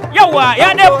 Yawwa ya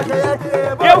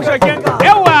ɗebo shokinka.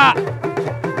 Yawwa.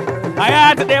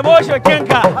 Hayatu ɗebo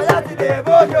shokinka.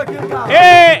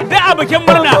 Duk a bikin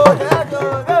murna.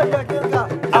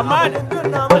 Amma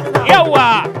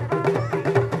yawwa.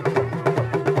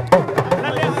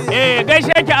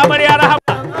 Gaishe ki amarya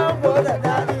Rahama.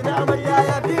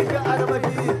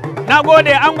 Na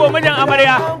gode ango mijin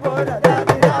amarya.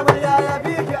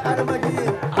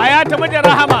 Hayatu mijin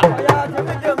Rahama.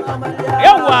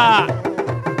 Yawwa.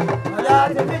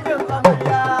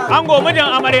 Ango mijin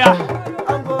amarya.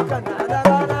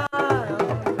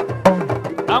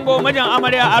 Ango mijin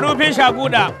amarya a rufin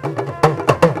shaguda.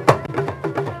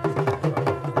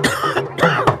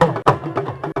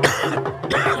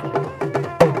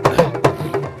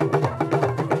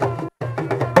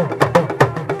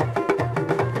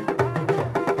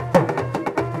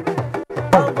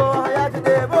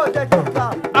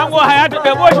 Ango Hayatu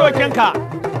ɗebo shokinka.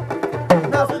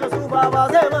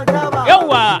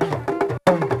 Yawwa.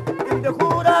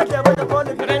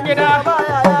 Ran gida.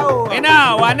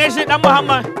 Ina wane shi dan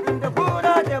Muhammad.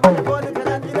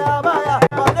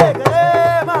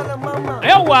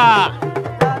 Yawwa.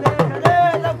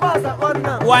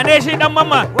 Wane shi dan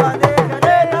Mamman.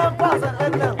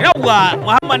 Yawwa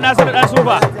Muhammad Nasiru dan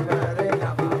Sufa.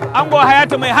 Ango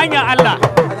Hayatu mai hanya Allah.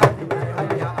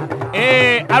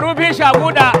 A rufin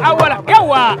shaguda awal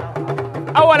yawa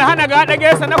awal hana ga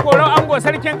dage sa na koron ango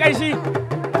sarkin kaishi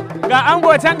ga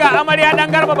ango can ga amarya dan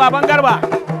garba baban garba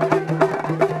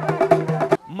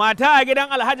mata a gidan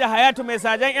Alhaji Hayatu mai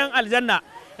sajan yan aljanna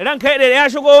ran kai da ya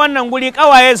shigo wannan guri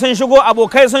kawaye sun shigo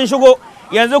abokai sun shigo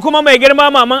yanzu kuma mai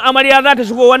girma maman amarya za ta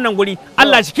shigo wannan guri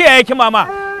Allah shi kiyaye ki mama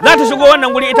za ta shigo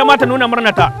wannan guri ita ma ta nuna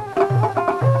murnata.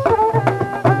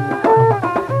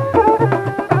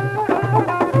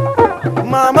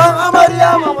 Maman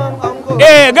amarya maman ango.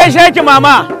 Gaishe ki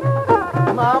mama.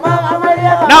 Maman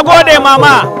amarya. Na gode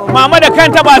mama. Mama da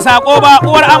kanta ba sako ba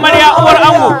uwar amarya uwar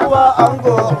ango.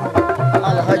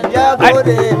 Alhaji ya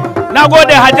gode. Na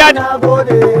gode Hajjaji.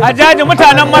 Hajjaji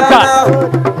mutanen Makka.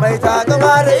 Mai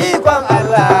takama da ikon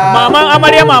Allah. Maman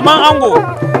amarya maman ango.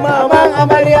 Maman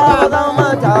amarya ba zan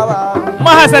manta ba.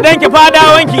 Mahasadanki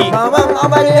fadawanki. Maman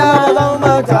amarya ba zan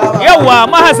manta ba. Yawwa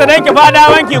mahasadanki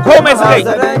fadawanki komai suka yi.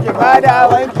 Mahasadanki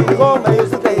fadawanki komai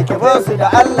suka yi ki ba su da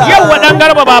Allah. Yawwa dan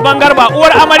garba baban garba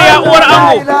uwar amarya uwar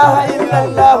ango. La ilaha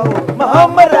illallah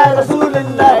Muhammad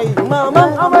Rasulullah. Maman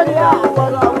amarya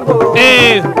uwar ango.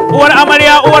 Uwar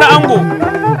amarya uwar ango.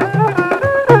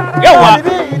 Yawwa.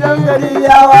 Idan gari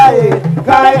ya waye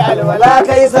kai alwala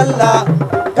kai sallah.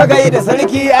 Ka gaida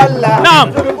sarki Allah. Na'am.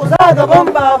 Kusa gaban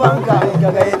babanka ka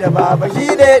gaida baba shi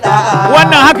ne da'a.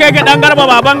 Wannan haka yake dan garba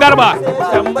baban garba.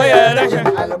 Tambayar rashin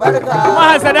albarka.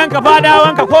 Mahasadanka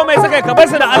fadawanka komai suka yi ka bar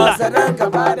su da Allah. Mahasadanka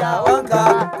fadawanka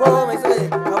komai suka yi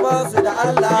ka bar su da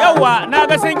Allah. Yawwa na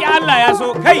ga sun ki Allah ya so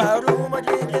kai.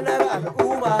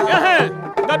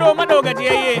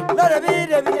 ajiyayye. Ladabi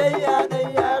da biyayya dan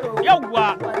yaro. Yawwa.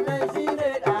 Wannan shine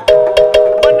da.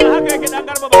 Wannan haka yake dan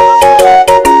garba ba.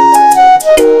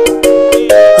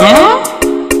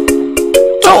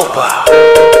 Toba.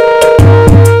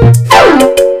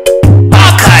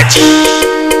 Bakaji.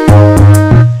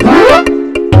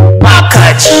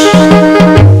 Bakaji.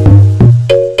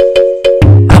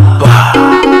 Abba.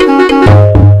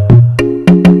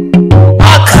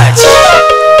 Bakaji.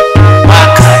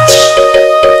 Bakaji.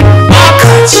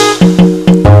 Bakaji.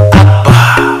 Abba.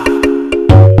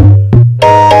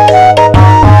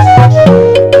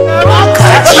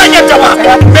 Bakaji. Ba zan yadda ba.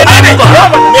 Menene?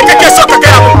 Me kake so ka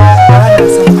gaya mun?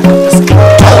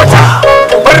 Toba.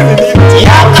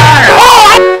 Ya ƙara.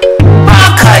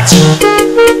 Bakaji.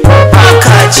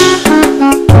 Bakaji.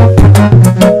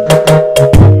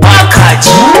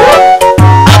 Bakaji.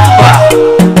 Abba.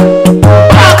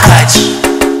 Bakaji.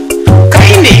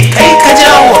 Kai ne kai ka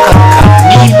jawo kanka,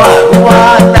 ni ba ruwa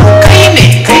na. Kai ne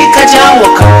kai ka jawo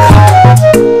kanka.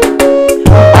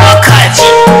 Bakaji.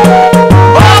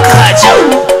 Bakaji.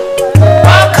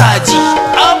 Bakaji.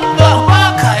 Abba.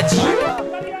 Bakaji.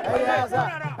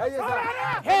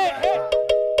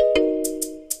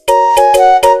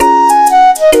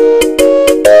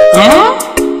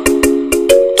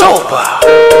 Toba.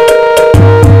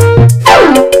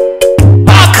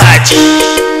 Bakaji.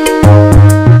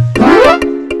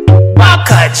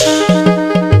 Bakaji.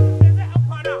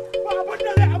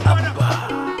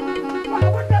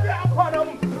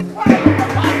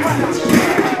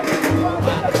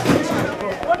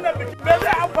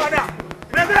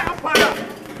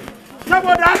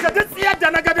 Saboda haka duk tsiyar da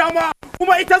na ga dama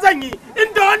kuma ita zan yi,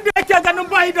 inda wanda yake ganin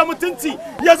bayi da mutunci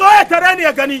ya zo ya tare ni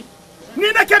ya gani. Ni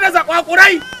nake da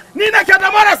zakwakurai, ni nake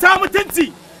da marasa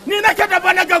mutunci, ni nake da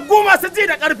banagaggu masu ji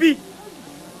da ƙarfi.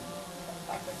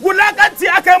 Wulakanci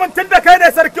aka yi min tun da kai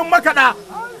ne sarkin makaɗa.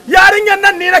 Yarinyar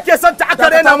nan ni nake son ta aka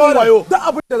rena min wayo. Duk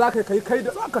abin da za ka kai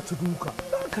da za ka ci duka.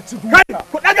 Kai,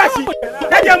 ku ɗaga shi,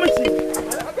 ɗage mishi.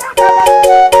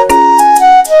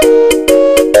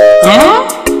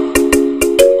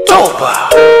 Toba.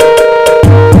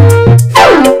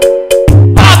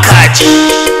 Bakaji.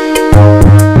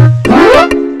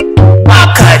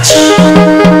 Bakaji.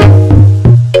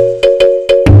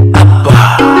 Abba.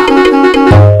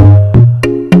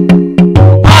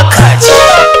 Bakaji.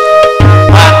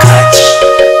 Bakaji.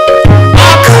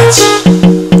 Bakaji.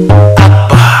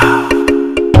 Abba.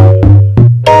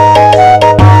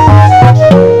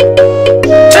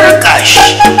 Turkash.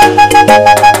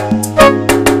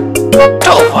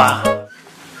 Toba.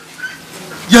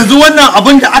 Yanzu wannan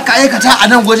abin da aka aikata a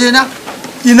nan waje na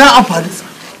ina amfani sa.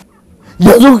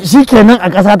 Yanzu shi kenan a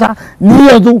ƙasata ni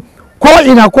yanzu ko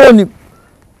ina ko ni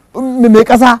mai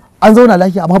ƙasa an zauna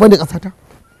lafiya amma ban da ƙasata.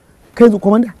 Kai yanzu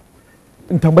komanda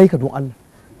in tambayi ka don Allah.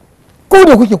 Ko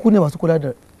da kuke ku ne masu kula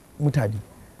da mutane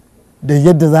da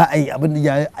yadda za a yi abin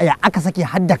da ya aka sake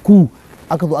hadda ku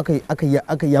aka zo aka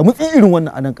yi mutsi irin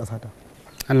wannan a nan ƙasata.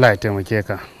 Allah ya taimake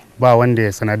ka, ba wanda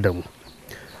ya sanar da mu.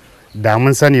 Da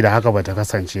mun sani da haka bata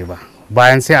kasance ba,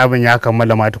 bayan sai abin ya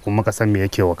kammala ma tukun muka san me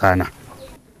yake wakana.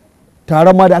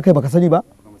 Taron ma da aka yi baka sani ba?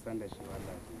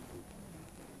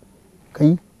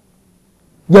 Kai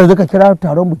yanzu ka kira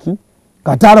taron buki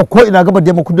ka tara ko ina gaba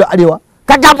da kudu arewa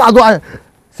ka dafa a zo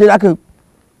sai da aka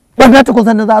ɓarna ta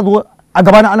kusan da za a zo a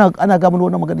gaba ana gama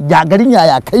wannan magana ya garin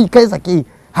yaya kai sake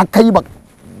har kai ba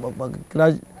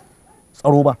kira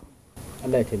tsaro ba.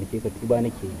 Allah ya taimake ka, tuba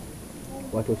nake yi.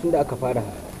 Wato tun da aka fara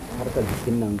harkar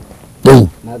bikin nan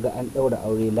na ga an ɗaura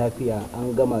aure lafiya,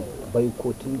 an gama baiko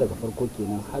tun daga farko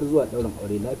kenan har zuwa ɗaurin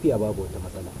aure lafiya, babu wata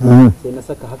matsala. Sai na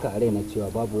saka haka a raina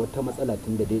cewa babu wata matsala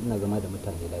tun da dai ina zama da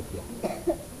mutane lafiya.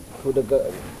 To daga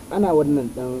ana wannan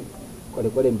ɗan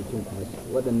kwarekwaren bikin kuma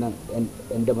waɗannan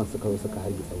 'yan daban suka zo suka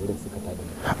hargitsa wurin suka tada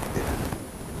mu.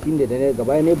 Tun da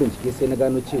gaba ne bincike sai na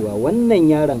gano cewa wannan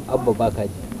yaron Abba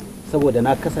Bakaji, saboda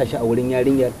na kasa shi a wurin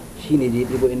yarinyar shine da ya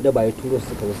ɗibo inda ba ya turo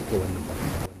suka zo suka wannan ba.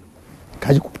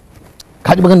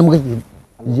 Kaji magana muka ke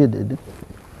jiya da duk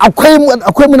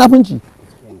akwai munafunci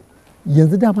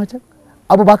yanzu dama can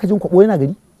Abu Bakajin kwabo yana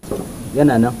gari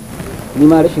yana nan. Ni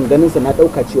ma rashin ganin sa na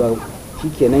ɗauka cewa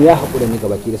shikenan ya haƙura ni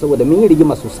gabaki da saboda mun yi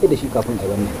rigima sosai da shi kafin a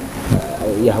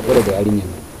wannan ya haƙura da yarinyar.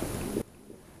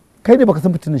 Kai ne baka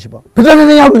san fitinan shi ba, fitinan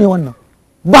yaro ne wannan.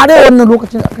 Ba da wannan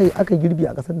lokacin aka girbi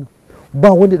a ƙasar nan ba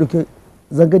wanda ya ɗauke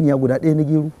zanganiya guda ɗaya na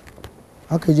gero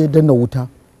aka je danna wuta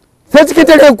sai cikin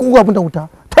tare ya kuga mun da wuta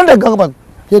tun daga gabas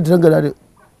sai da dangana da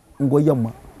unguwar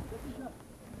yamma.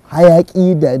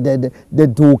 Hayaki da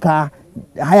toka,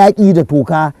 hayaki da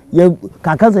toka,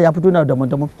 kakansa ya fito na da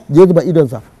mantaman ya zuba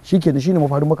idonsa shikenan shine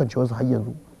mafarin makancewarsa har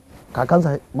yanzu.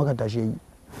 Kakansa makanta shi yayi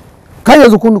kai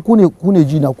yanzu ku ne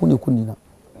ji na ku ne kunni na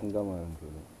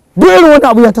duk irin wani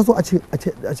abu ya taso a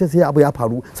ce sai abu ya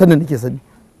faru sannan nake sani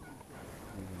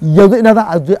yanzu ina za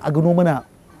a zo a gano mana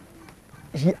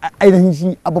shi ainihin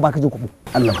shi abu ba ka je kuɓu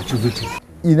Allah ka ci zuci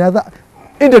ina za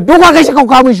inda duk ka shi ka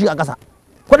kawo min shi a ƙasa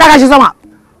ku ɗaga shi sama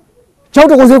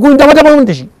kyauta ko sai kun dama min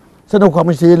da shi sannan ku kawo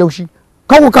min shi sai ya laushi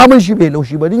kan ku kawo min shi bai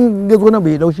laushi ba din ya zo nan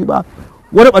bai laushi ba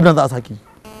wani ɓannan za a saki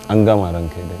an gama ran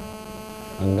kai dai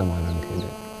an gama ran kai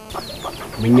dai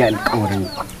mun yi alƙawarin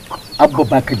abba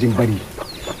baka jin bari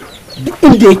duk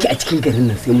inda yake a cikin garin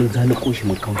nan sai mun zaluko shi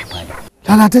mun kawo shi fada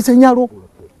lalataccen yaro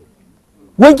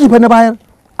wanki fa na bayar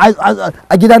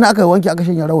a gida na aka wanki aka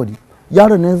shanya rawani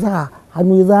yaron nan za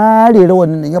hannu ya zare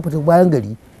rawanin nan ya fita bayan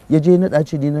gari ya je na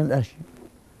dace ne na dashi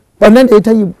wannan da ya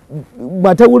ta yi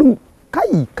ba ta wurin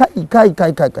kai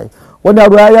wanda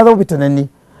ruwa ya zama fitananne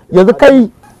yanzu kai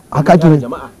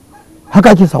haka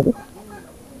ake sako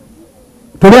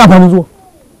to me amfanin zuwa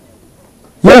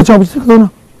yana cewa sai ka zauna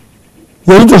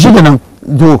yanzu to shi kenan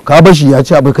to ka bar shi ya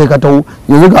ce abin kai ka taho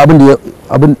yanzu ga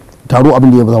abin taro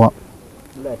abin da ya zama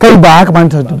kai ba haka ba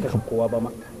ta kowa ba ma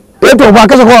to ba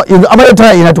kashe kowa yanzu amarya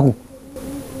tana ina tuku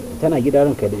tana gida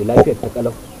ranka da lafiyar ta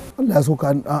kalau Allah ya so ka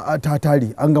ta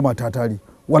tare an gama ta tare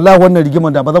wallahi wannan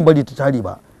rigimar da ba zan bari ta tare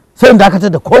ba sai in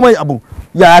dakatar da komai abun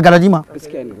ya garadi ma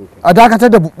a dakatar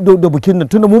da bukin nan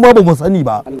tunda mu ma ba mu sani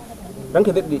ba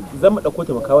ranka daɗe zan mu ɗauko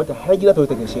ta mu kawo ta har gida ta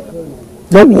wuta gaishe ka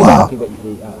yawwa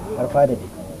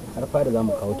har fada za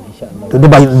mu kawo ta insha Allah to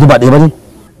duba ɗaya ba ne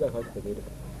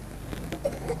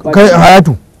kai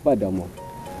hayatu ba damuwa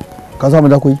ka samu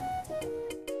da ku yi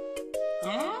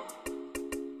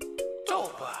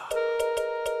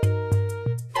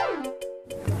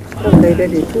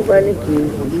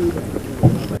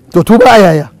to tuba a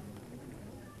yaya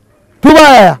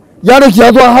yaron ki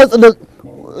ya zo a hatsa da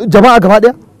jama'a gaba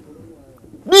daya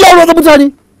ni yaro da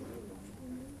mutane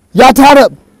ya tara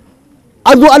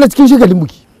an zo ana cikin shagalin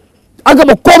buki an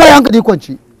gaba komai hankali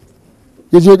kwanci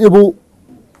ya je ɗebo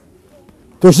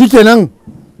to shikenan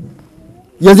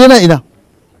yanzu yana ina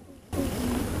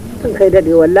kan kai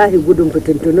dade wallahi gudun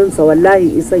fitintununsa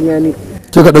wallahi isan ya ne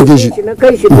ke ka ɗauke shi na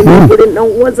kai shi ne gurin dan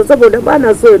uwansa saboda ba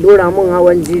na so ya dora min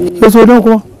hawan jini ya so don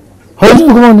kuma hawan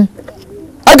jini kuma ne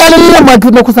a galibin yan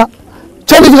maki na kusa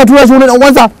can da kika tura shi wani dan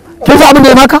uwansa kin san abin da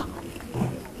ya maka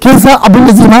kin san abin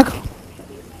da zai maka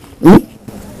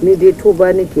ni dai to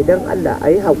ba nake dan Allah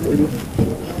ayi hakuri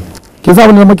kin san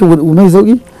abin da maki mai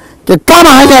sauki ki kama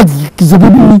hanya ki zubi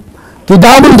ni ki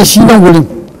dawo da shi nan wurin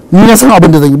ni na san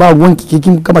abin da zan yi ba wanki ke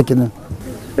kin kama kenan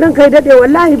ran kai dade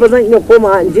wallahi ba zan iya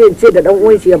koma in je in ce da dan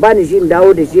uwan shi ya bani shi in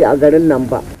dawo da shi a garin nan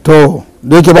ba to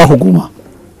da yake ba hukuma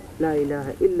la ilaha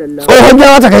illallah tsohon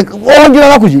gida ta kai tsohon gida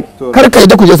za ku je kar kai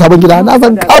da ku je sabon gida na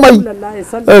san kamai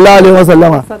sallallahu alaihi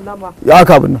wasallama ya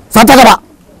ka bin nan sa ta gaba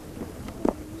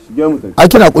a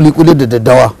kina kuli da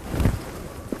daddawa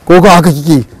ko ko haka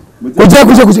kike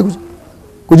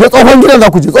ku je tsohon gidan za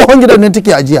ku je tsohon gidan nan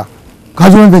take ajiya ka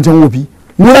ji wannan can wofi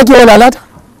mu na ke lalata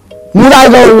mu na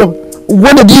ga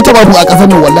wanda da ya taba mu a kasar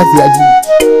nan wallahi ya ji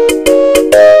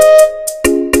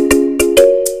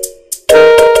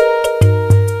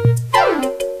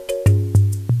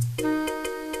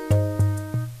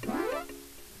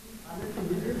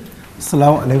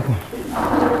Assalamu alaikum.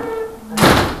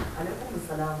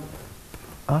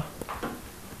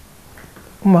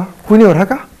 Umma, ku ne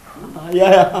haka?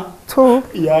 Yaya. To,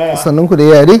 yaya. Sannan ku da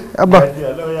yaya dai, Abba.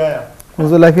 Kun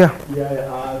zo lafiya? Yaya,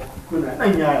 kuna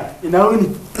nan yaya. Ina wuni?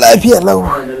 Lafiya lau.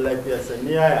 Lafiya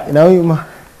sanni yaya. Ina wuni Umma?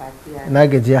 Ina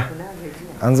gajiya.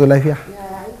 An zo lafiya?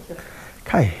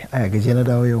 Kai, aya gajiya na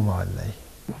dawo yau ma wallahi.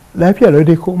 Lafiya lau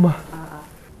dai ko Umma?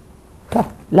 To,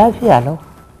 lafiya lau.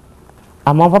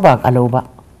 Amma fa ba kalau ba.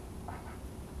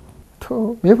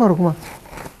 To, me faru kuma?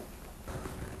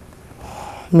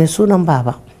 Mai sunan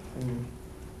baba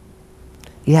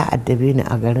ya addabe ni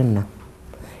a garin nan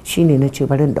shine na ce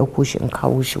bari in ɗauko shi in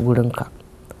kawo shi wurinka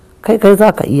kai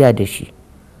za ka iya da shi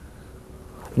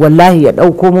wallahi ya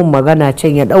ɗauko min magana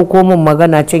can ya ɗauko min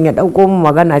magana can ya ɗauko min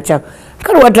magana can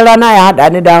kar wata rana ya haɗa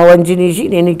ni da hawan jini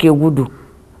shine nake gudu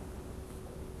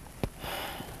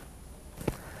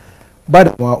ba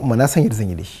da umma na san yadda zan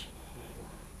yi da shi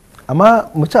amma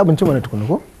mu ci abinci mana tukuna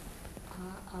ko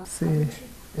sai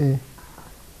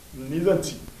ni zan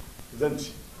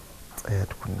ci tsaya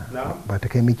tukuna ba ta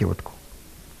kai miki ba tuku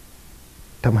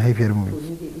ta mahaifiyar mu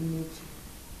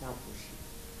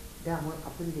daman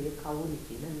abin da ya kawo ni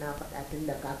kenan na faɗa tun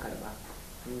da ka karba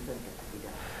ni zan tafi gida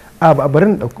a ba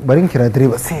barin kira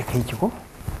direba sai ya kai ki ko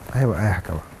ai ba ai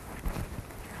haka ba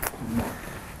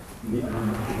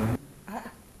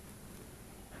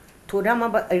to dama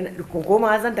ba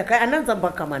goma zan ta kai anan zan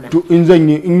baka mana to in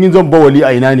zan ba wali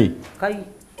a ina ne kai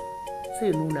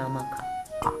sai nuna maka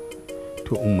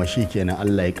to umma kenan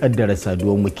Allah ya kaddara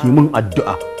saduwar mu ki min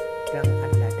addu'a dan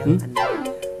Allah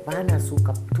ba na so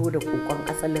ka fito da kokon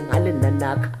asalin halin nan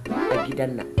naka a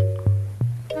gidan nan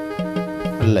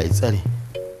Allah ya tsare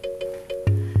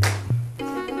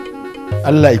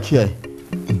Allah ya kiyaye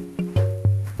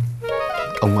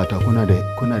kanwata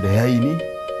kuna da yayi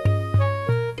ne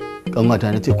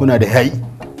kanwata nace kuna da yayi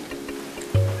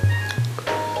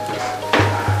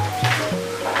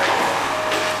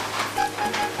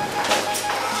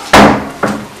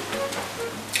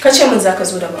ka ce min za ka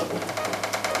zo da bako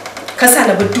ka sa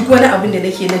na bar duk wani abin da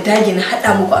nake na dage na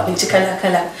haɗa muku abinci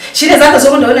kala-kala shi ne za ka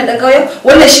zo min da wannan ɗan ƙauyen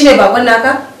wannan shi ne bakon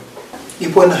naka?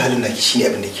 Ifa wannan halin naki shi ne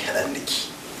abin da ke haɗa da ki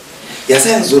ya sa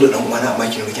yanzu zo da ɗan uwana amma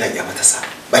kin kina ƙya mata sa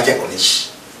ba kya ƙaunar shi.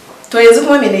 To yanzu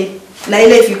kuma me na yi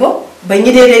laifi ko ban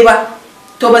yi daidai ba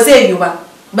to ba zai yiwu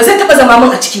ba zai taɓa zama min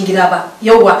a cikin gida ba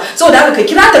yauwa saboda haka ka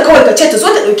kira ta kawai ka ce ta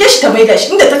zo ta ɗauke shi ta maida shi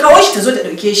inda ta kawo shi ta zo ta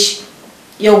ɗauke shi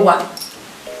yauwa.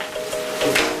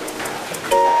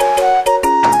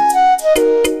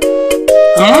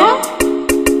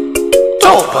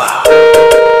 Toba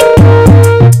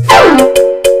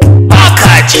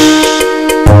Bakaji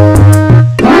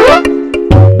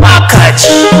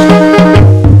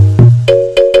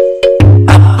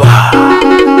Abba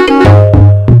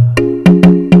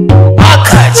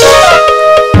Bakaji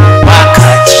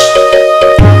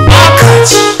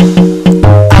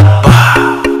Abba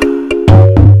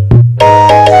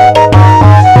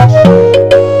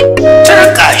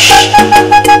Turkash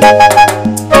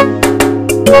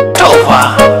Tofa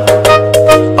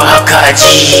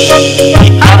Bakaji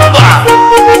Abba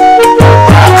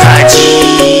Bakaji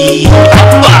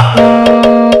Abba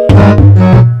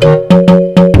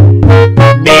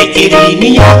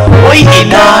Mekiriniya wai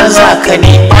ina zaka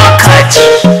ne Bakaji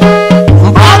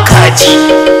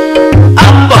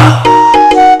Abba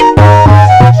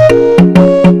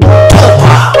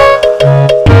Tofa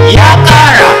ya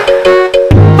ƙara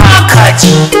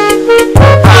Bakaji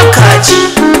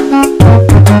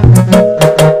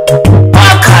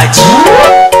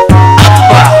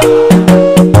Abba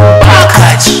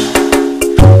Bakaji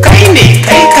kai ne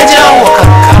kai ka jawo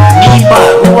kanka ni ba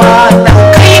ruwa na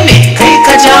kai ne kai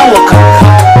ka jawo kanka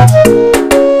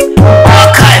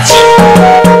Bakaji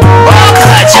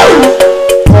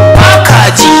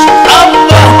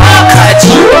Abba Bakaji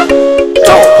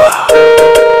Toba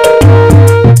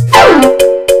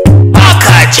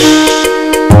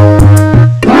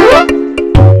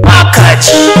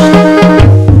Bakaji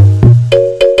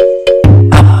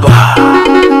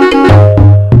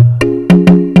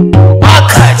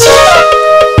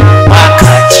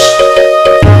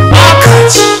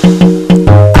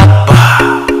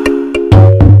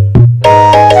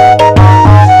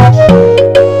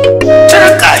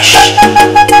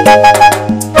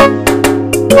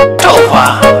Tofa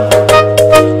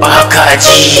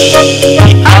Bakaji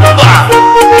Abba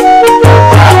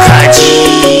Bakaji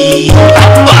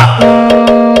Abba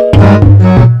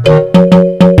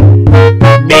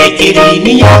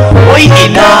Mekiriniya wai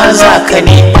ina zaka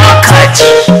ne Bakaji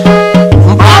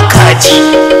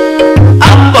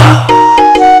Abba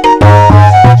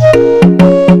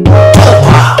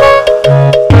Tofa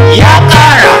ya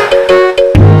ƙara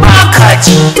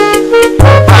Bakaji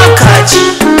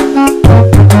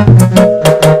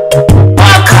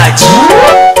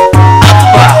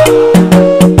Abba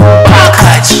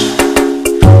Bakaji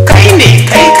kai ne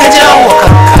kai ka jawo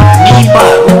kanka ni ba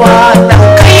ruwa na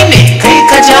kai ne kai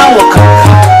ka jawo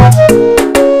kanka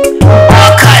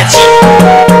Bakaji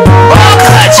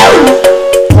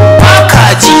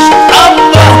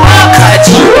Abba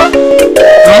Bakaji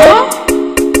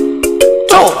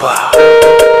Toba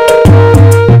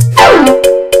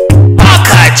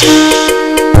Bakaji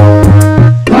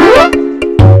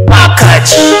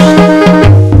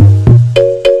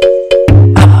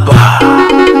Abba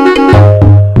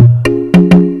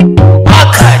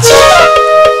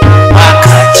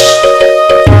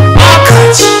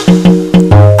Bakaji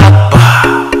Abba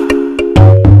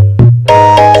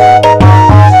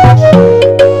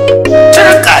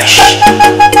Turkash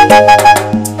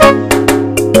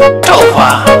Tofa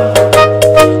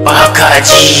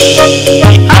Bakaji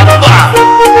Abba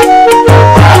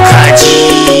Bakaji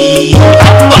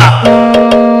Abba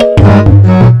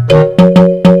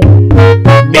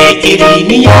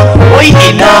Mekiriniya wai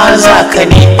ina zaka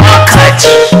ne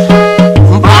Bakaji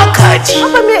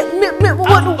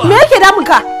me yake damun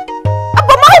ka?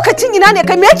 Abba mahaukacin ina ne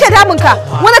kai me yake damun ka?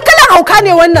 Wani kalan hauka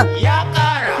ne wannan?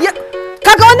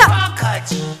 Kaga wannan?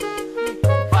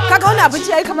 Kaga kaga wani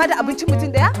abinci yayi kama da abincin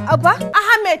mutum daya? Abba,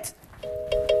 Ahmed.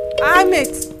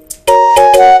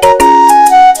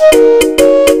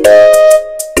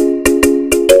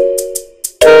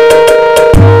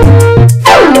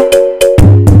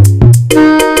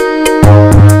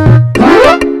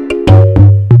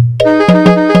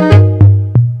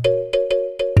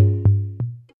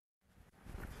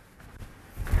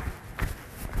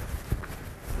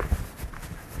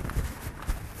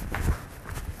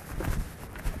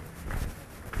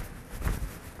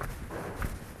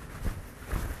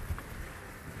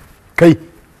 Kai,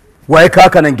 waye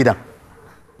kaka nan gidan?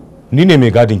 Ni ne mai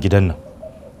gadin gidan nan.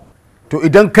 To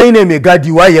idan kai ne mai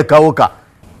gadi waye ya kawo ka?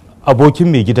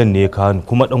 Abokin mai gidan ne ya kawo ni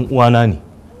kuma dan uwana ne.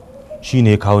 Shi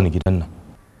ne ya kawo ni gidan nan.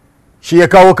 Shi ya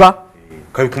kawo ka?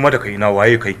 Kai kuma da kai na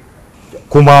waye kai?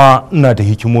 Kuma ina da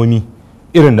hikimomi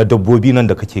irin na dabbobi nan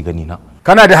da kake gani na.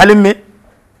 Kana da halin me?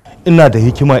 Ina da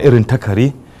hikima irin ta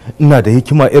kare, ina da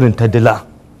hikima irin ta dila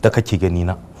da kake gani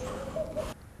na.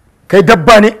 Kai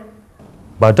dabba ne?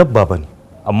 Ba dabba bane,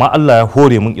 amma Allah ya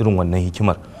hore mun irin wannan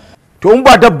hikimar. To in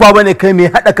ba dabba bane kai me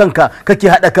hada kanka kake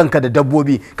hada kanka da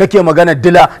dabbobi kake magana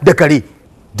dila da kare?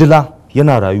 Dila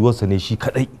yana rayuwarsa ne shi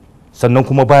kadai, sannan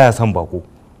kuma baya son bako.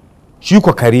 Shi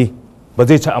ko kare ba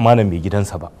zai ci amanar mai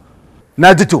gidansa ba.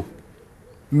 Na ji to,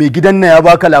 mai gidan nan ya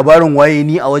baka labarin waye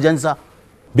ni a wajensa?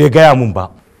 Bai gaya mun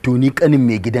ba. To ni kanin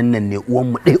mai gidan nan ne, uwan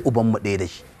mu ɗaya uban mu ɗaya da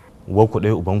shi. Uwan ku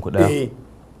ɗaya uban ku ɗaya?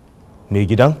 Mai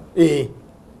gidan?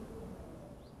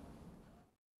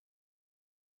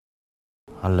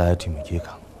 Allah ya taimake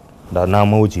ka, da na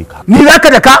mauje ka. Ni zaka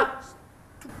da ka?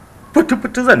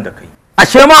 Fitu zan da kai.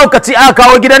 Ashe mahaukaci aka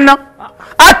kawo gidan nan?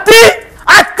 Atti!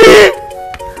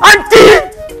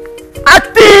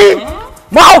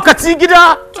 Mahaukaci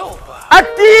gida!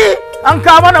 Atti! An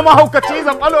kawo mana mahaukaci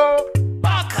zanɓalo!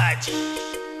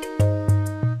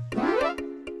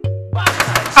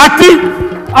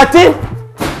 Atti!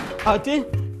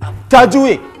 Ta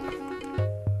juye!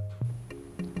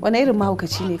 Wane irin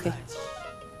mahaukaci ne kai?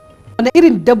 Wane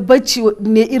irin dabbaci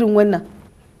ne irin wannan?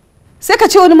 Sai ka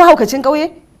ce wani mahaukacin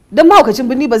ƙauye? Don mahaukacin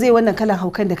birni ba zai wannan kalan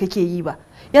haukan da kake yi ba.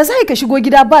 Ya za ka shigo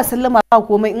gida ba sallama ba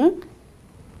komai in?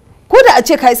 Ko da a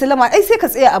ce ka yi sallama ai sai ka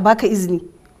tsaya a baka izini.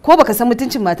 Ko baka san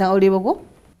mutuncin matan aure ba ko?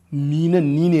 Ni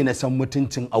ne na san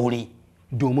mutuncin aure,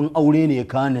 domin aure ne ya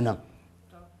kani nan.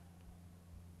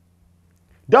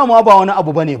 Dama ba wani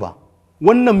abu bane ba.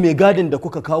 Wannan mai gadin da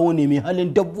kuka kawo ne mai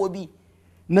halin dabbobi.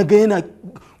 Na ga yana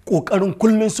ƙoƙarin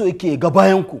kullum so yake ga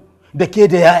bayanku da ke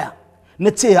da yaya. Na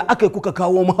ce ya aka kuka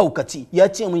kawo mahaukaci, ya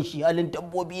ce min shi halin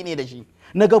dabbobi ne da shi.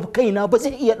 Na ga kaina ba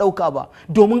zai iya ɗauka ba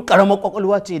domin ƙaramar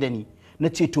ƙwaƙwalwa ce da ni. Na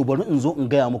ce to bari in zo in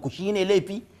gaya muku shi ne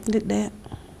laifi? Duk ɗaya.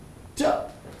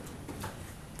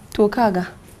 To kaga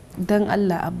don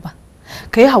Allah Abba,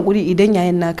 ka yi haƙuri idan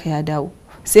yayin naka ya dawo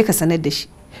sai ka sanar da shi.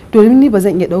 Domin ni ba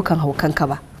zan iya ɗaukan haukanka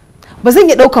ba. Ba zan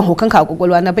iya ɗaukan hokanka a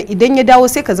kwakwalwa na ba, idan ya dawo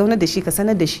sai ka zauna da shi ka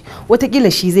sanar da shi,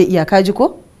 watakila shi zai iya, kaji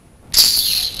ko?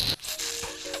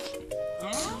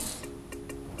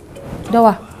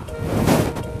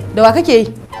 Dawa kake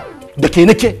yi? Da ke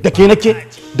nake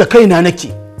da kaina nake,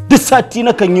 duk sati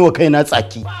na kan yi wa kaina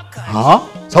tsaki. Ha?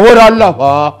 Saboda Allah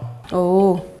fa.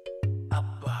 Oh.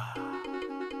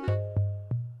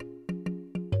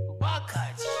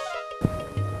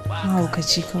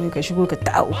 Mahaukaci kawai ka shigo ka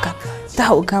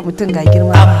ta'auka mutum ga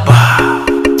girma.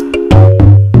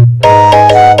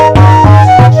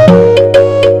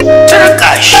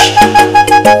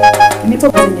 Ni fa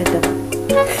ba zan yadda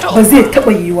ba zai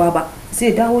taɓa yiwuwa ba,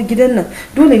 zai dawo gidan nan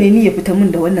dole ne ni ya fita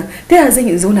min da wannan. Ta yaya zan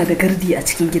yi zauna da gardi a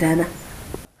cikin gidana?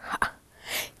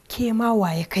 Ke ma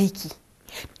waye kai ki?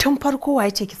 Tun farko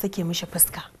waye ce ki sake mishi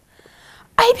fuska?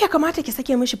 Ai bai kamata ki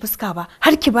sake mishi fuska ba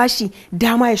har ki bashi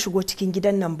dama ya shigo cikin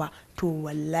gidan nan ba. To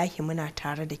wallahi muna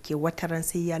tare da ke, wata ran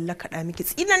sai ya lakaɗa miki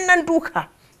tsinannen duka.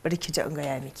 Bari ki ji in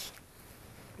gaya miki.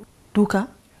 Duka?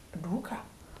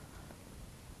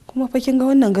 Kuma fa kin ga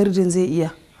wannan gardin zai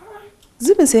iya.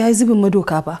 Zubin sai yayi zubin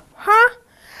madoka ba. Ha?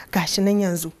 Gashi nan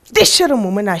yanzu. Duk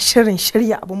shirinmu muna shirin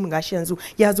shirya abin mu gashi yanzu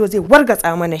ya zo zai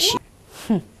wargatsa mana shi.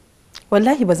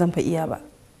 Wallahi ba zan fa iya ba.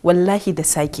 Wallahi da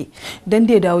sake dan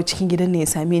da ya dawo cikin gidan ne ya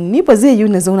same ni ba zai yi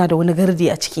na zauna da wani gardi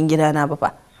a cikin gidana ba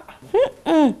fa.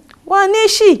 Wane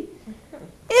shi?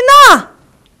 Ina?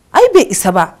 Ai bai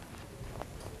isa ba.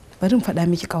 Bari in faɗa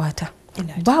miki ƙawata.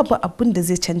 Babu abin da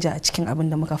zai canja a cikin abin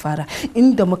da muka fara,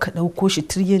 inda muka ɗauko shi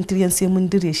tiryan sai mun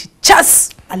dire shi cas.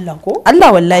 Allah ko?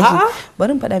 Allah wallahi.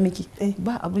 Bari in faɗa miki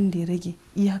ba abin da ya rage,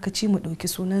 iyakaci mu ɗauki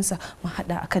sunansa mu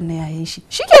haɗa akan na yayin shi.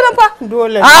 Shikenan fa.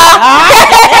 Dole.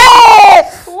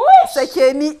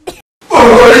 Sake ni.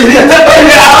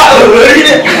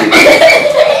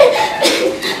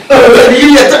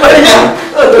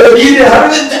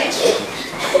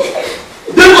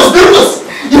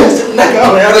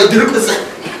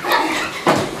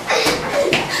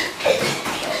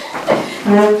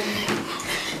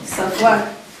 Safwa.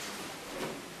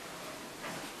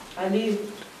 Aliyu.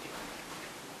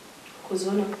 Ku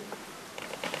zo nan.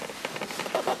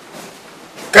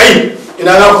 Kai,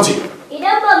 ina za ku je?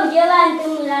 Idan ba mu je ba an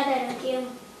tun mula da rake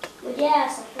mu. Mu je a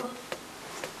Safwa.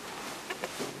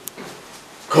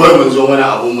 Kawai mun zo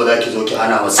mana abun mu za ki zo ki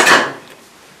hana masu kan.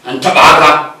 An taɓa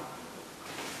haka.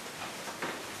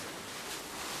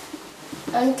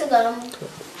 An tuga mu.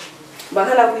 Ba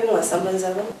hana ku yin wasan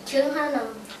banza ba? Kin hana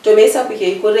mu. To me yasa kuke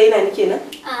yi kun raina ni kenan?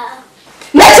 A'a.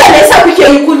 Na ce me yasa kuke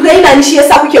yi kun raina ni shi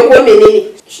yasa kuke ko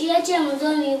menene? Shi ya ce mu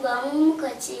zo mu yi ba mu muka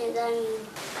ce za mu yi.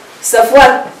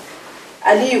 Safwan,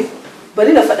 Aliyu,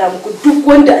 bari na faɗa muku duk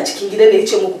wanda a cikin gidan ne ya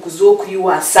ce muku ku zo ku yi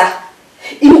wasa.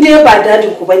 In dai ba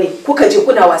dadin ku bane kuka je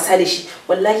kuna wasa da shi,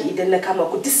 wallahi idan na kama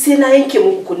ku duk sai na yanke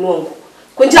muku kunnuwan ku.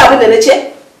 Kun ji abin da na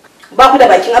ce? Ba ku da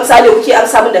bakin amsa ne kuke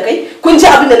amsa min da kai? Kun ji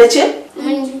abin da na ce?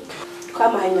 Mun ji.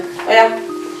 Kama hanya. Aya.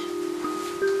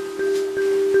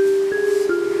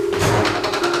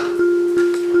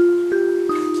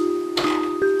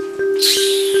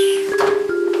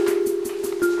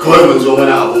 Kawai mun zo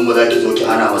mana abun mu za ki zo ki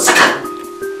hana masu kan.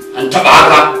 An taɓa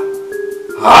haka.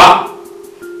 Ha?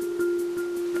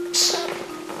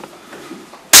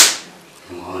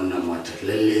 Wannan matar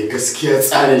lalle gaskiya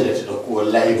tsarin da ta ɗauko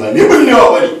wallahi ba mai bullewa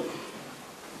ba ne.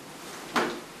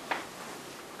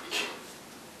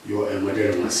 Yau ai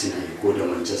madarar masu na yi ko da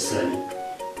Manchester ne.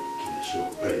 Kina so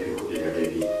ƙarfe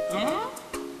 4:30.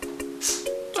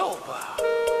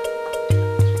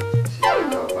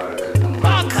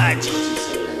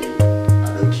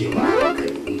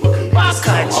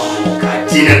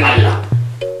 Dinin Allah.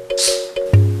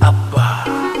 Abba.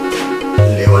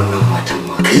 Le wannan matan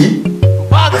ma kai?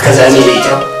 Baka zane da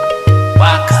ita?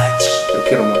 Bakaji.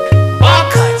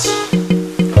 Bakaji.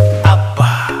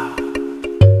 Abba.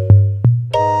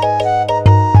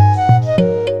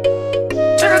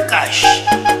 Turkash.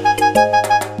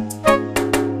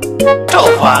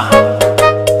 Tofa.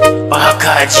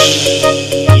 Bakaji.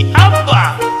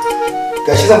 Abba.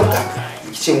 Gashi zan fita.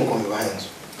 Ki ce mu komai ba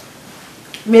yanzu.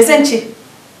 Me zan ce?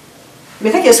 Me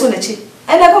kake so na ce?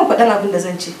 Ai na kan faɗin abin da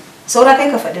zan ce. Saura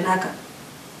kai ka faɗi naka.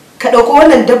 Ka ɗauko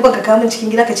wannan dabban ka kamun cikin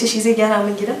gida ka ce shi zai gyara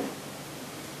min gidan?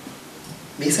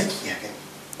 Me yasa ki ya gani?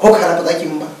 Ko ka rafa zaki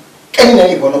min ba? Kani na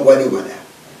ne ba wannan gwale ba daya.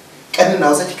 Kanin na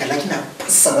wasa ki kalla kina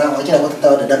fassara kina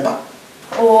mutuntawa da dabba.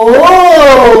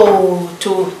 Oh,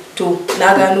 to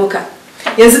na gano ka.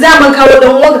 Yanzu da man kawo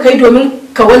dan uwanka kai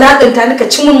domin ka wulakanta ni ka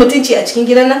cin min mutunci a cikin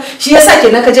gidan nan. Shi yasa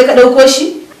kenan ka je ka ɗauko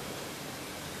shi?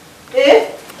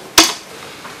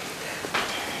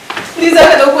 Ni za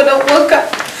ka dauko dan uwanka.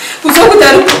 Ku zo ku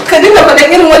taru ka dinga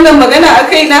faɗan irin wannan magana a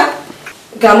kaina.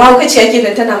 Ga ma kace yake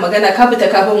nan tana magana ka fita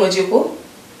ka ban waje ko?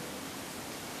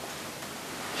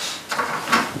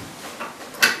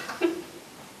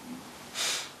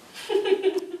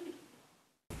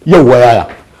 Yauwa yaya,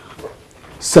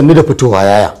 sannu da fitowa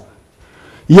yaya.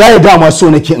 Yaya dama so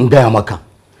nake in gaya maka.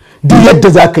 Duk yadda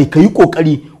za ka yi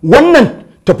ƙoƙari wannan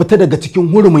ta fita daga cikin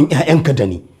hurumin 'ya'yanka da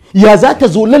ni. Ya za ta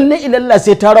zo lalle ilalla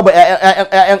sai ta raba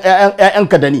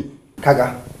 'ya'yanka da ni.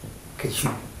 Kaga, kai shi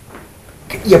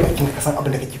ka iya bakin ka san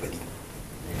abin da kake faɗi.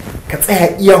 Ka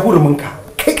tsaya iya huruminka,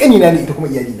 kai kanina ne ita kuma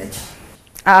iyali na ce.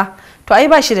 A to ai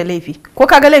ba shi da laifi. Ko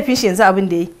kaga laifin shi yanzu abin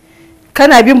da yayi?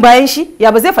 Kana bin bayan shi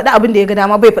ya ba zai faɗi abin da ya ga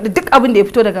dama bai faɗi duk abin da ya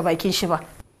fito daga bakin shi ba.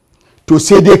 To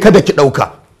sai dai kada ki ɗauka.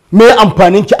 Me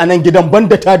amfanin ki a nan gidan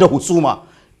banda ta da husuma?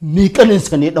 Ni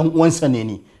kaninsa ne dan uwansa ne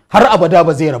ni. Har abada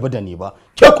ba zai rabu da ni ba.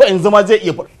 Ke ko yanzu ma zai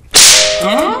iya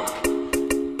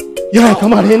yana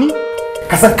kamar ni?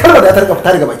 Ka san kalmar da ta rika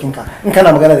fita daga bakinka in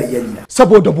kana magana da iyali na.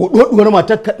 Saboda bododuwar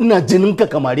matarka ina jinin ka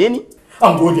kamare ni?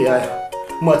 An gode yaya.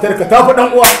 Matarka ta fi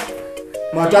dan uwa.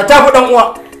 Mata ta fi dan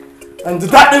uwa. An ji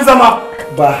daɗin zama.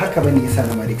 Ba haka bane yasa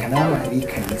na mare kana mare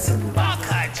ka ne saboda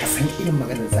ka san irin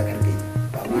maganar da zaka rika yi.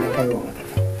 Ba mu da kai wa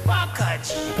matarka.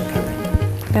 Bakaji.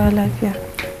 Da lafiya.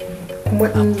 Kuma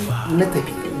in na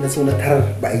tafi na so na tarar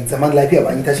ba a yi zaman lafiya ba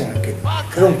an yi tashin hankali.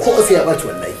 Ran ko sai ya ɓaci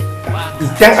wallahi.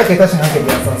 Idan aka yi tashin hankali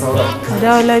ya san sauran.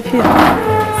 Da lafiya.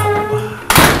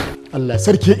 Allah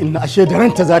sarki inna ashe da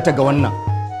ranta za ta ga wannan.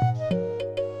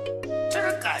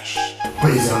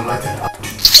 Bai zama ta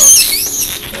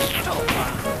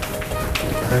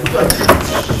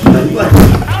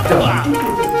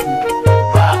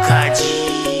Bakaji.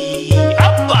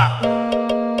 Abba.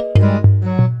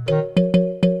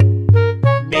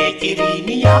 Me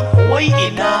kiriniya wai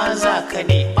ina za ka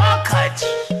ne?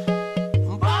 Bakaji.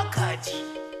 Bakaji.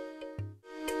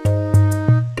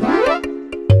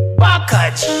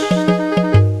 Bakaji.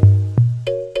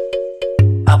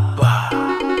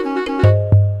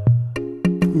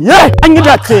 Ye, an yi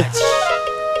dace.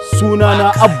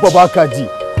 sunana Abba baka ji,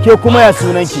 ke kuma ya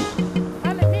sunanki?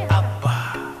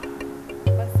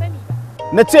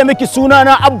 Na ce miki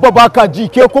sunana Abba baka ji,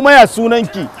 ke kuma ya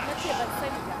sunanki?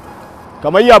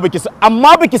 Kamar ya biki,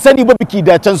 amma biki sani ba biki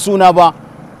dacen suna ba.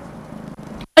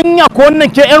 Anya ko wannan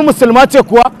ke yar musulma ce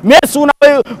kuwa? Me suna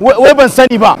wai ban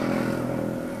sani ba?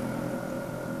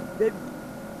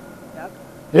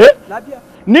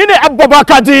 Ni ne Abba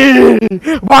baka ji,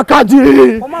 baka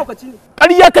ji.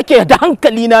 Ƙarya kake da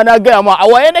hankali na gaya ma, a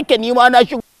waye nake nima na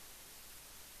shigo.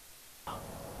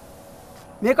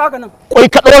 Me ka nan? Koi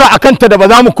ka ɗora a kanta da ba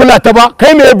za mu kula ta ba,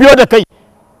 kai me ya biyo da kai?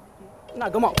 Ina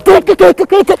gama.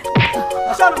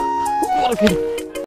 Kai.